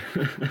spaceship.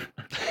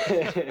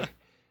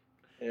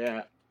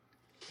 Yeah.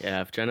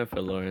 Yeah, if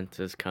Jennifer Lawrence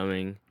is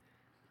coming,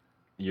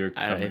 You're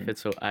coming. if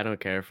it's so, I don't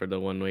care for the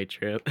one-way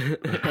trip.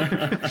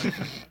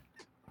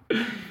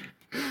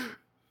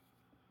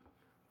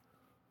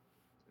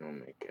 Oh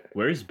my god.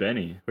 Where's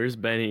Benny? Where's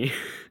Benny?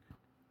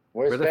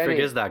 Where's Where the Benny? frig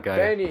is that guy?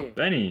 Benny.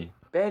 Benny.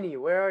 Benny,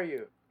 where are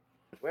you?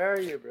 Where are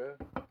you, bro?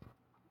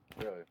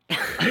 Bro.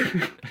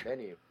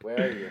 Benny,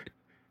 where are you?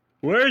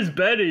 Where's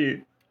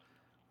Benny?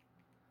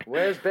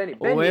 Where's Benny?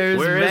 Benny. Where's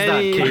Where is that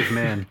Benny?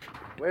 caveman?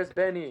 Where's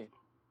Benny?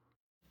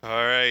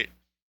 All right.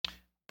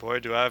 Boy,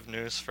 do I have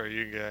news for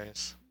you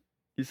guys.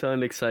 You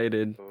sound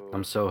excited. Oh.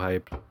 I'm so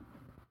hyped.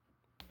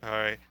 All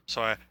right.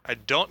 So I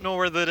don't know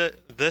where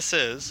this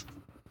is,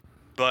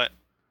 but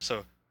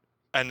so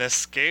an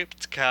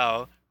escaped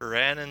cow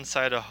ran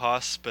inside a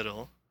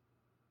hospital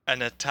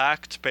and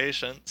attacked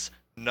patients,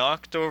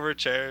 knocked over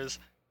chairs,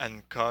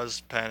 and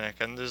caused panic.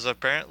 And there's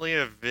apparently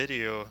a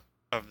video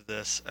of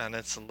this, and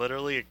it's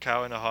literally a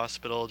cow in a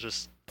hospital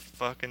just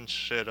fucking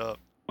shit up.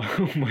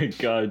 Oh my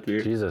god,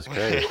 dude. Jesus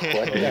Christ. What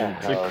the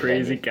It's hell? a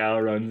crazy Benny? cow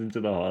runs into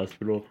the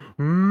hospital.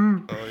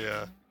 Oh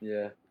yeah.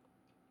 Yeah.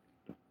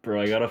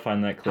 Bro, I gotta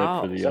find that clip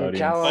How? for the Some audience.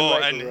 cow- Oh,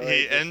 like and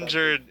roids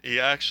or he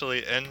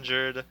actually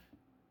injured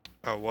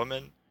a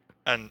woman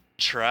and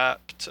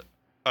trapped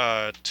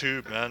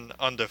 2 men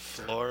on the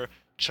floor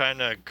trying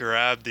to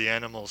grab the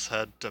animal's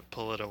head to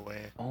pull it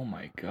away. Oh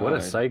my god. What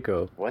a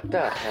psycho. What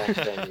the heck,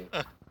 Benny?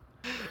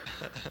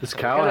 This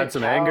What cow kind had of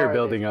some cow anger are they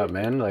building up,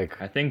 thinking? man. Like,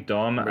 I think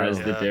Dom, as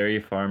the Yeah. dairy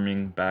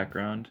farming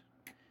background,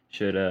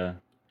 should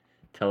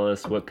tell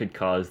us what could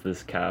cause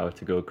this cow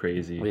to go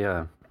crazy.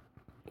 yeah.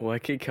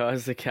 What could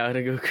cause the cow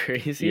to go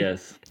crazy?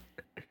 Yes,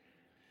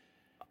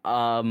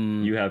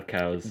 you have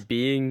cows.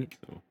 being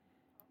So.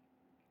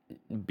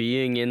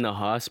 being in the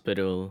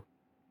hospital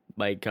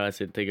might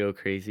cause it to go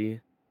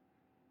crazy.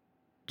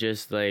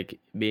 Just like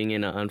being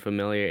in an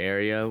unfamiliar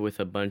area with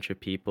a bunch of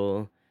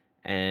people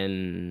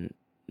and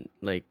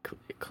like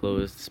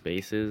closed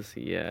spaces,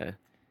 yeah,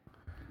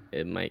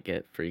 it might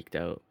get freaked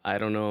out. I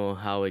don't know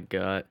how it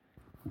got.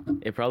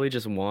 It probably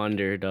just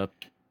wandered up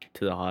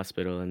to the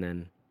hospital and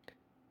then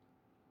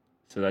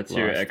So that's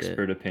your Lost it.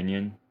 expert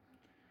opinion.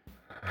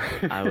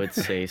 I would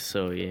say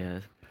so, yeah.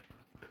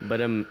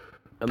 But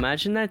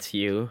imagine that's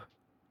you.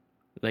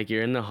 Like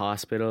you're in the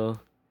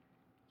hospital.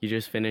 You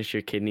just finished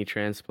your kidney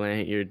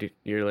transplant.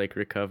 You're like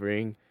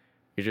recovering.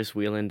 You're just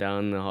wheeling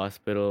down the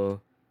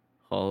hospital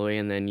hallway,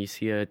 and then you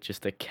see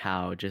just a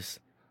cow just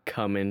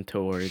coming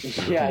towards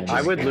you. Yeah, I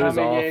just would lose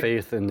coming all in.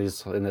 faith in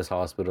this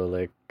hospital.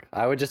 Like,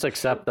 I would just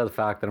accept the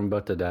fact that I'm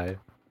about to die.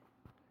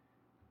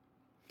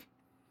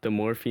 The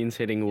morphine's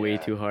hitting way Yeah.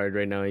 too hard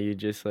right now. You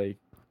just like,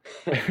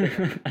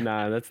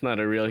 nah, that's not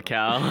a real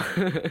cow.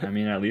 I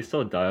mean, at least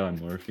I'll die on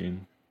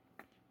morphine.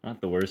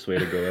 Not the worst way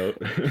to go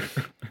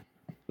out.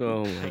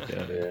 Oh my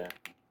god.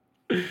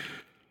 Yeah.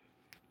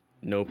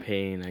 No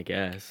pain, I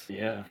guess.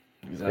 Yeah,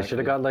 I should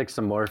have got like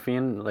some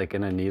morphine, like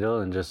in a needle,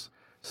 and just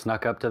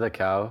snuck up to the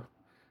cow,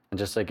 and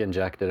just like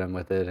injected him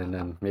with it, and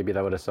then maybe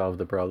that would have solved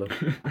the problem.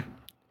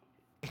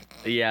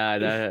 Yeah,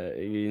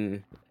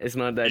 it's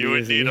not that You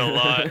would easy. need a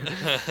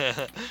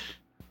lot.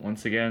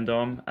 Once again,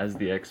 Dom, as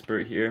the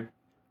expert here,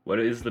 what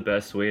is the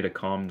best way to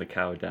calm the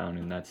cow down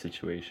in that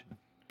situation?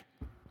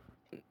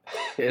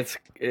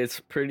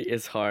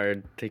 It's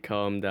hard to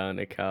calm down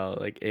a cow.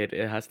 Like it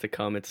has to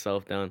calm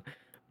itself down.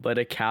 But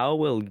a cow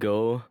will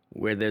go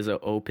where there's an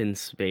open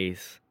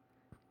space.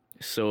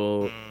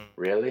 So Mm,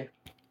 Really?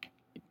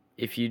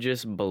 if you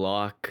just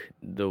block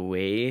the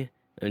way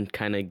and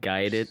kind of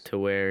guide it to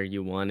where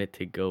you want it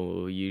to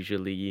go,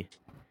 usually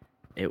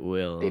it They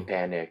will.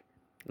 panic.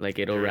 Like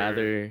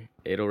You're-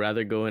 it'll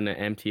rather go in an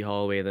empty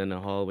hallway than a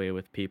hallway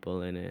with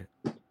people in it.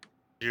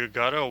 You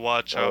gotta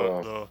watch Oh.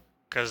 out though,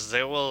 cause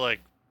they will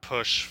like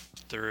push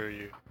through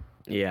you.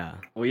 Yeah.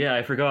 Well, yeah,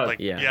 I forgot. Like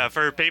Yeah. yeah,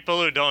 for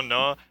people who don't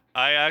know,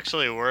 I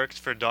actually worked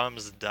for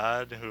Dom's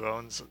dad who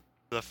owns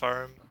the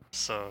farm,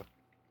 so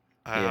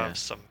I Yeah. have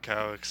some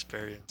cow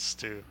experience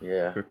too.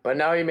 Yeah. But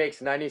now he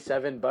makes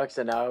 $97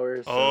 an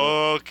hour. So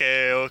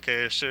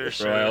Okay, sure,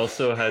 Bro, I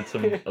also had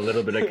a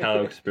little bit of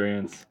cow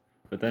experience,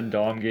 but then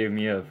Dom gave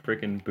me a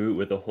freaking boot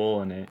with a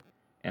hole in it,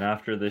 and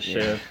after the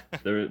shift,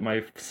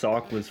 my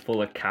sock was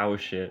full of cow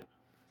shit.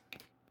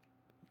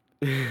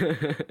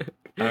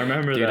 I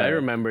remember Dude, that. I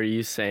remember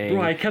you saying.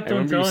 Bro, I kept on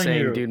remember you telling saying,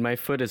 you. dude, my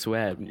foot is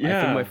wet. I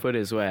Yeah. think my foot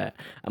is wet.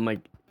 I'm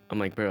like,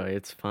 bro,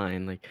 it's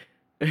fine. Like,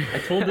 I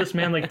told this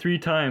man like 3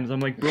 times. I'm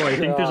like, bro, I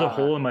think there's a God.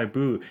 hole in my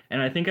boot, and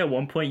I think at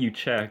one point you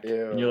checked,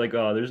 and Ew. you're like,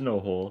 oh, there's no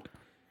hole.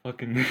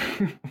 Fucking.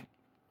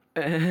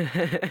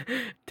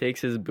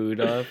 takes his boot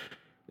off.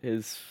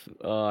 His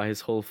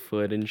whole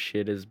foot and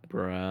shit is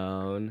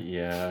brown.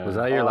 Yeah. Was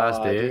that your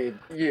last day?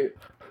 Dude,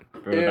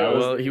 Bro, Ew. that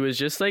was Well, he was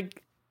just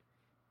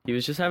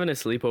having a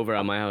sleepover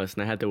at my house,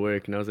 and I had to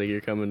work, and I was like,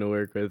 "You're coming to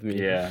work with me."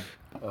 yeah.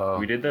 Oh.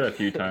 We did that a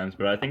few times,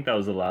 but I think that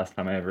was the last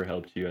time I ever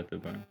helped you at the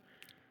barn.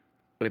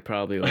 It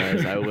probably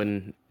was. I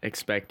wouldn't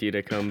expect you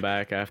to come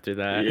back after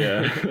that.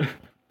 Yeah.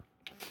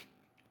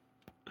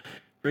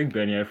 Bring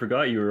Benny, I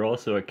forgot you were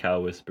also a cow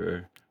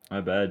whisperer.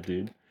 My bad,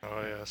 dude.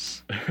 Oh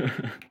yes.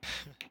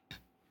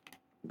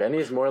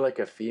 Benny's more like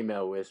a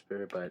female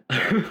whisperer, but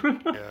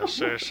Yeah,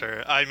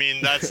 sure. I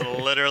mean, that's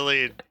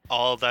literally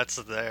all that's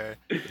there.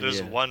 There's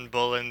Yeah. one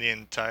bull in the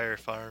entire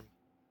farm.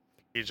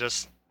 He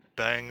just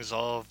bangs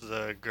all of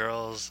the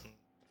girls. And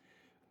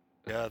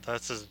yeah,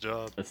 that's his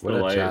job. That's What the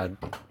a life. Chad.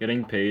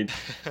 Getting paid.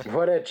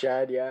 what a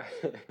Chad, yeah.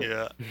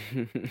 Yeah.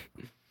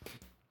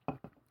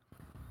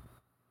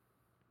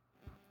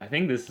 I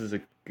think this is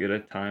as good a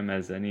time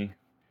as any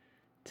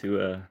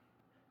to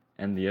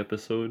end the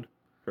episode,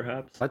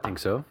 perhaps. I think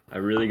so. I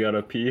really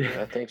gotta pee.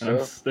 I think and I'm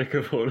so. sick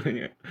of holding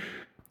it.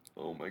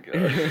 Oh my god.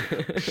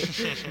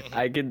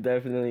 I could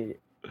definitely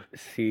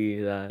see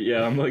that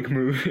Yeah, I'm like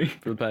moving.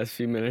 for the past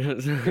few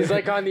minutes. He's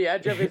like on the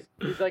edge of his.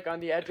 He's like on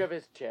the edge of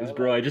his chair. 'Cause,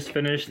 bro, I like, just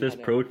finished this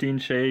kinda- protein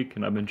shake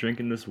and I've been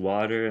drinking this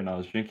water and I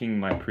was drinking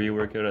my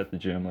pre-workout at the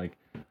gym. Like,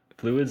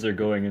 fluids are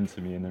going into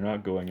me and they're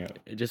not going out.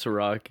 just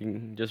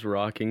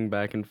rocking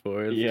back and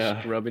forth. Yeah.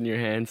 Just rubbing your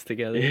hands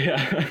together.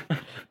 Yeah.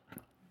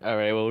 All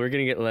right. Well, we're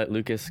gonna let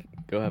Lucas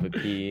go have a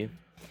pee,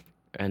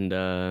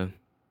 and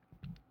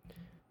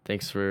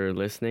thanks for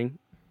listening.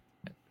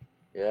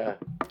 Yeah.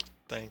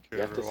 Thank you,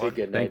 You have to say everyone.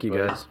 good night. Thank you,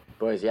 boys. guys.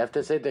 Boys, you have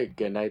to say the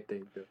good night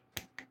thing too.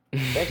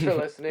 Thanks for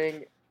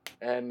listening,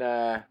 and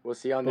we'll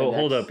see you on the Well, next.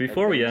 hold up.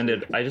 Before we end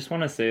adventure. it, I just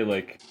want to say,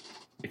 like,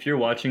 if you're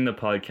watching the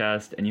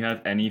podcast and you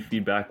have any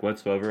feedback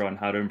whatsoever on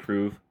how to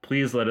improve,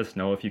 please let us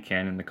know if you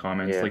can in the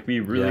comments. Yeah. Like, we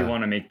really Yeah.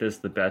 want to make this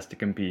the best it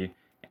can be.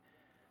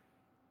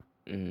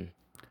 Mm.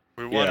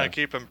 We want to Yeah.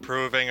 keep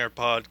improving our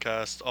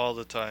podcast all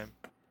the time.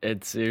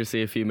 It's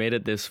seriously, if you made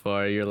it this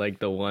far, you're like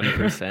the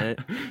 1%.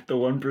 The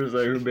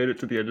 1% who made it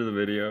to the end of the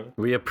video.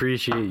 We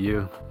appreciate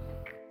you.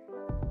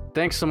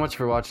 Thanks so much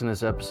for watching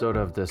this episode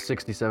of the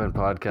 67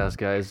 podcast,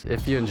 guys.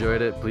 If you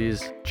enjoyed it,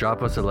 please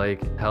drop us a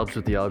like. Helps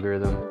with the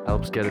algorithm,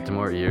 helps get it to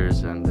more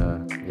ears. And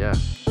yeah,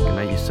 good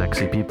night, you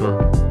sexy people.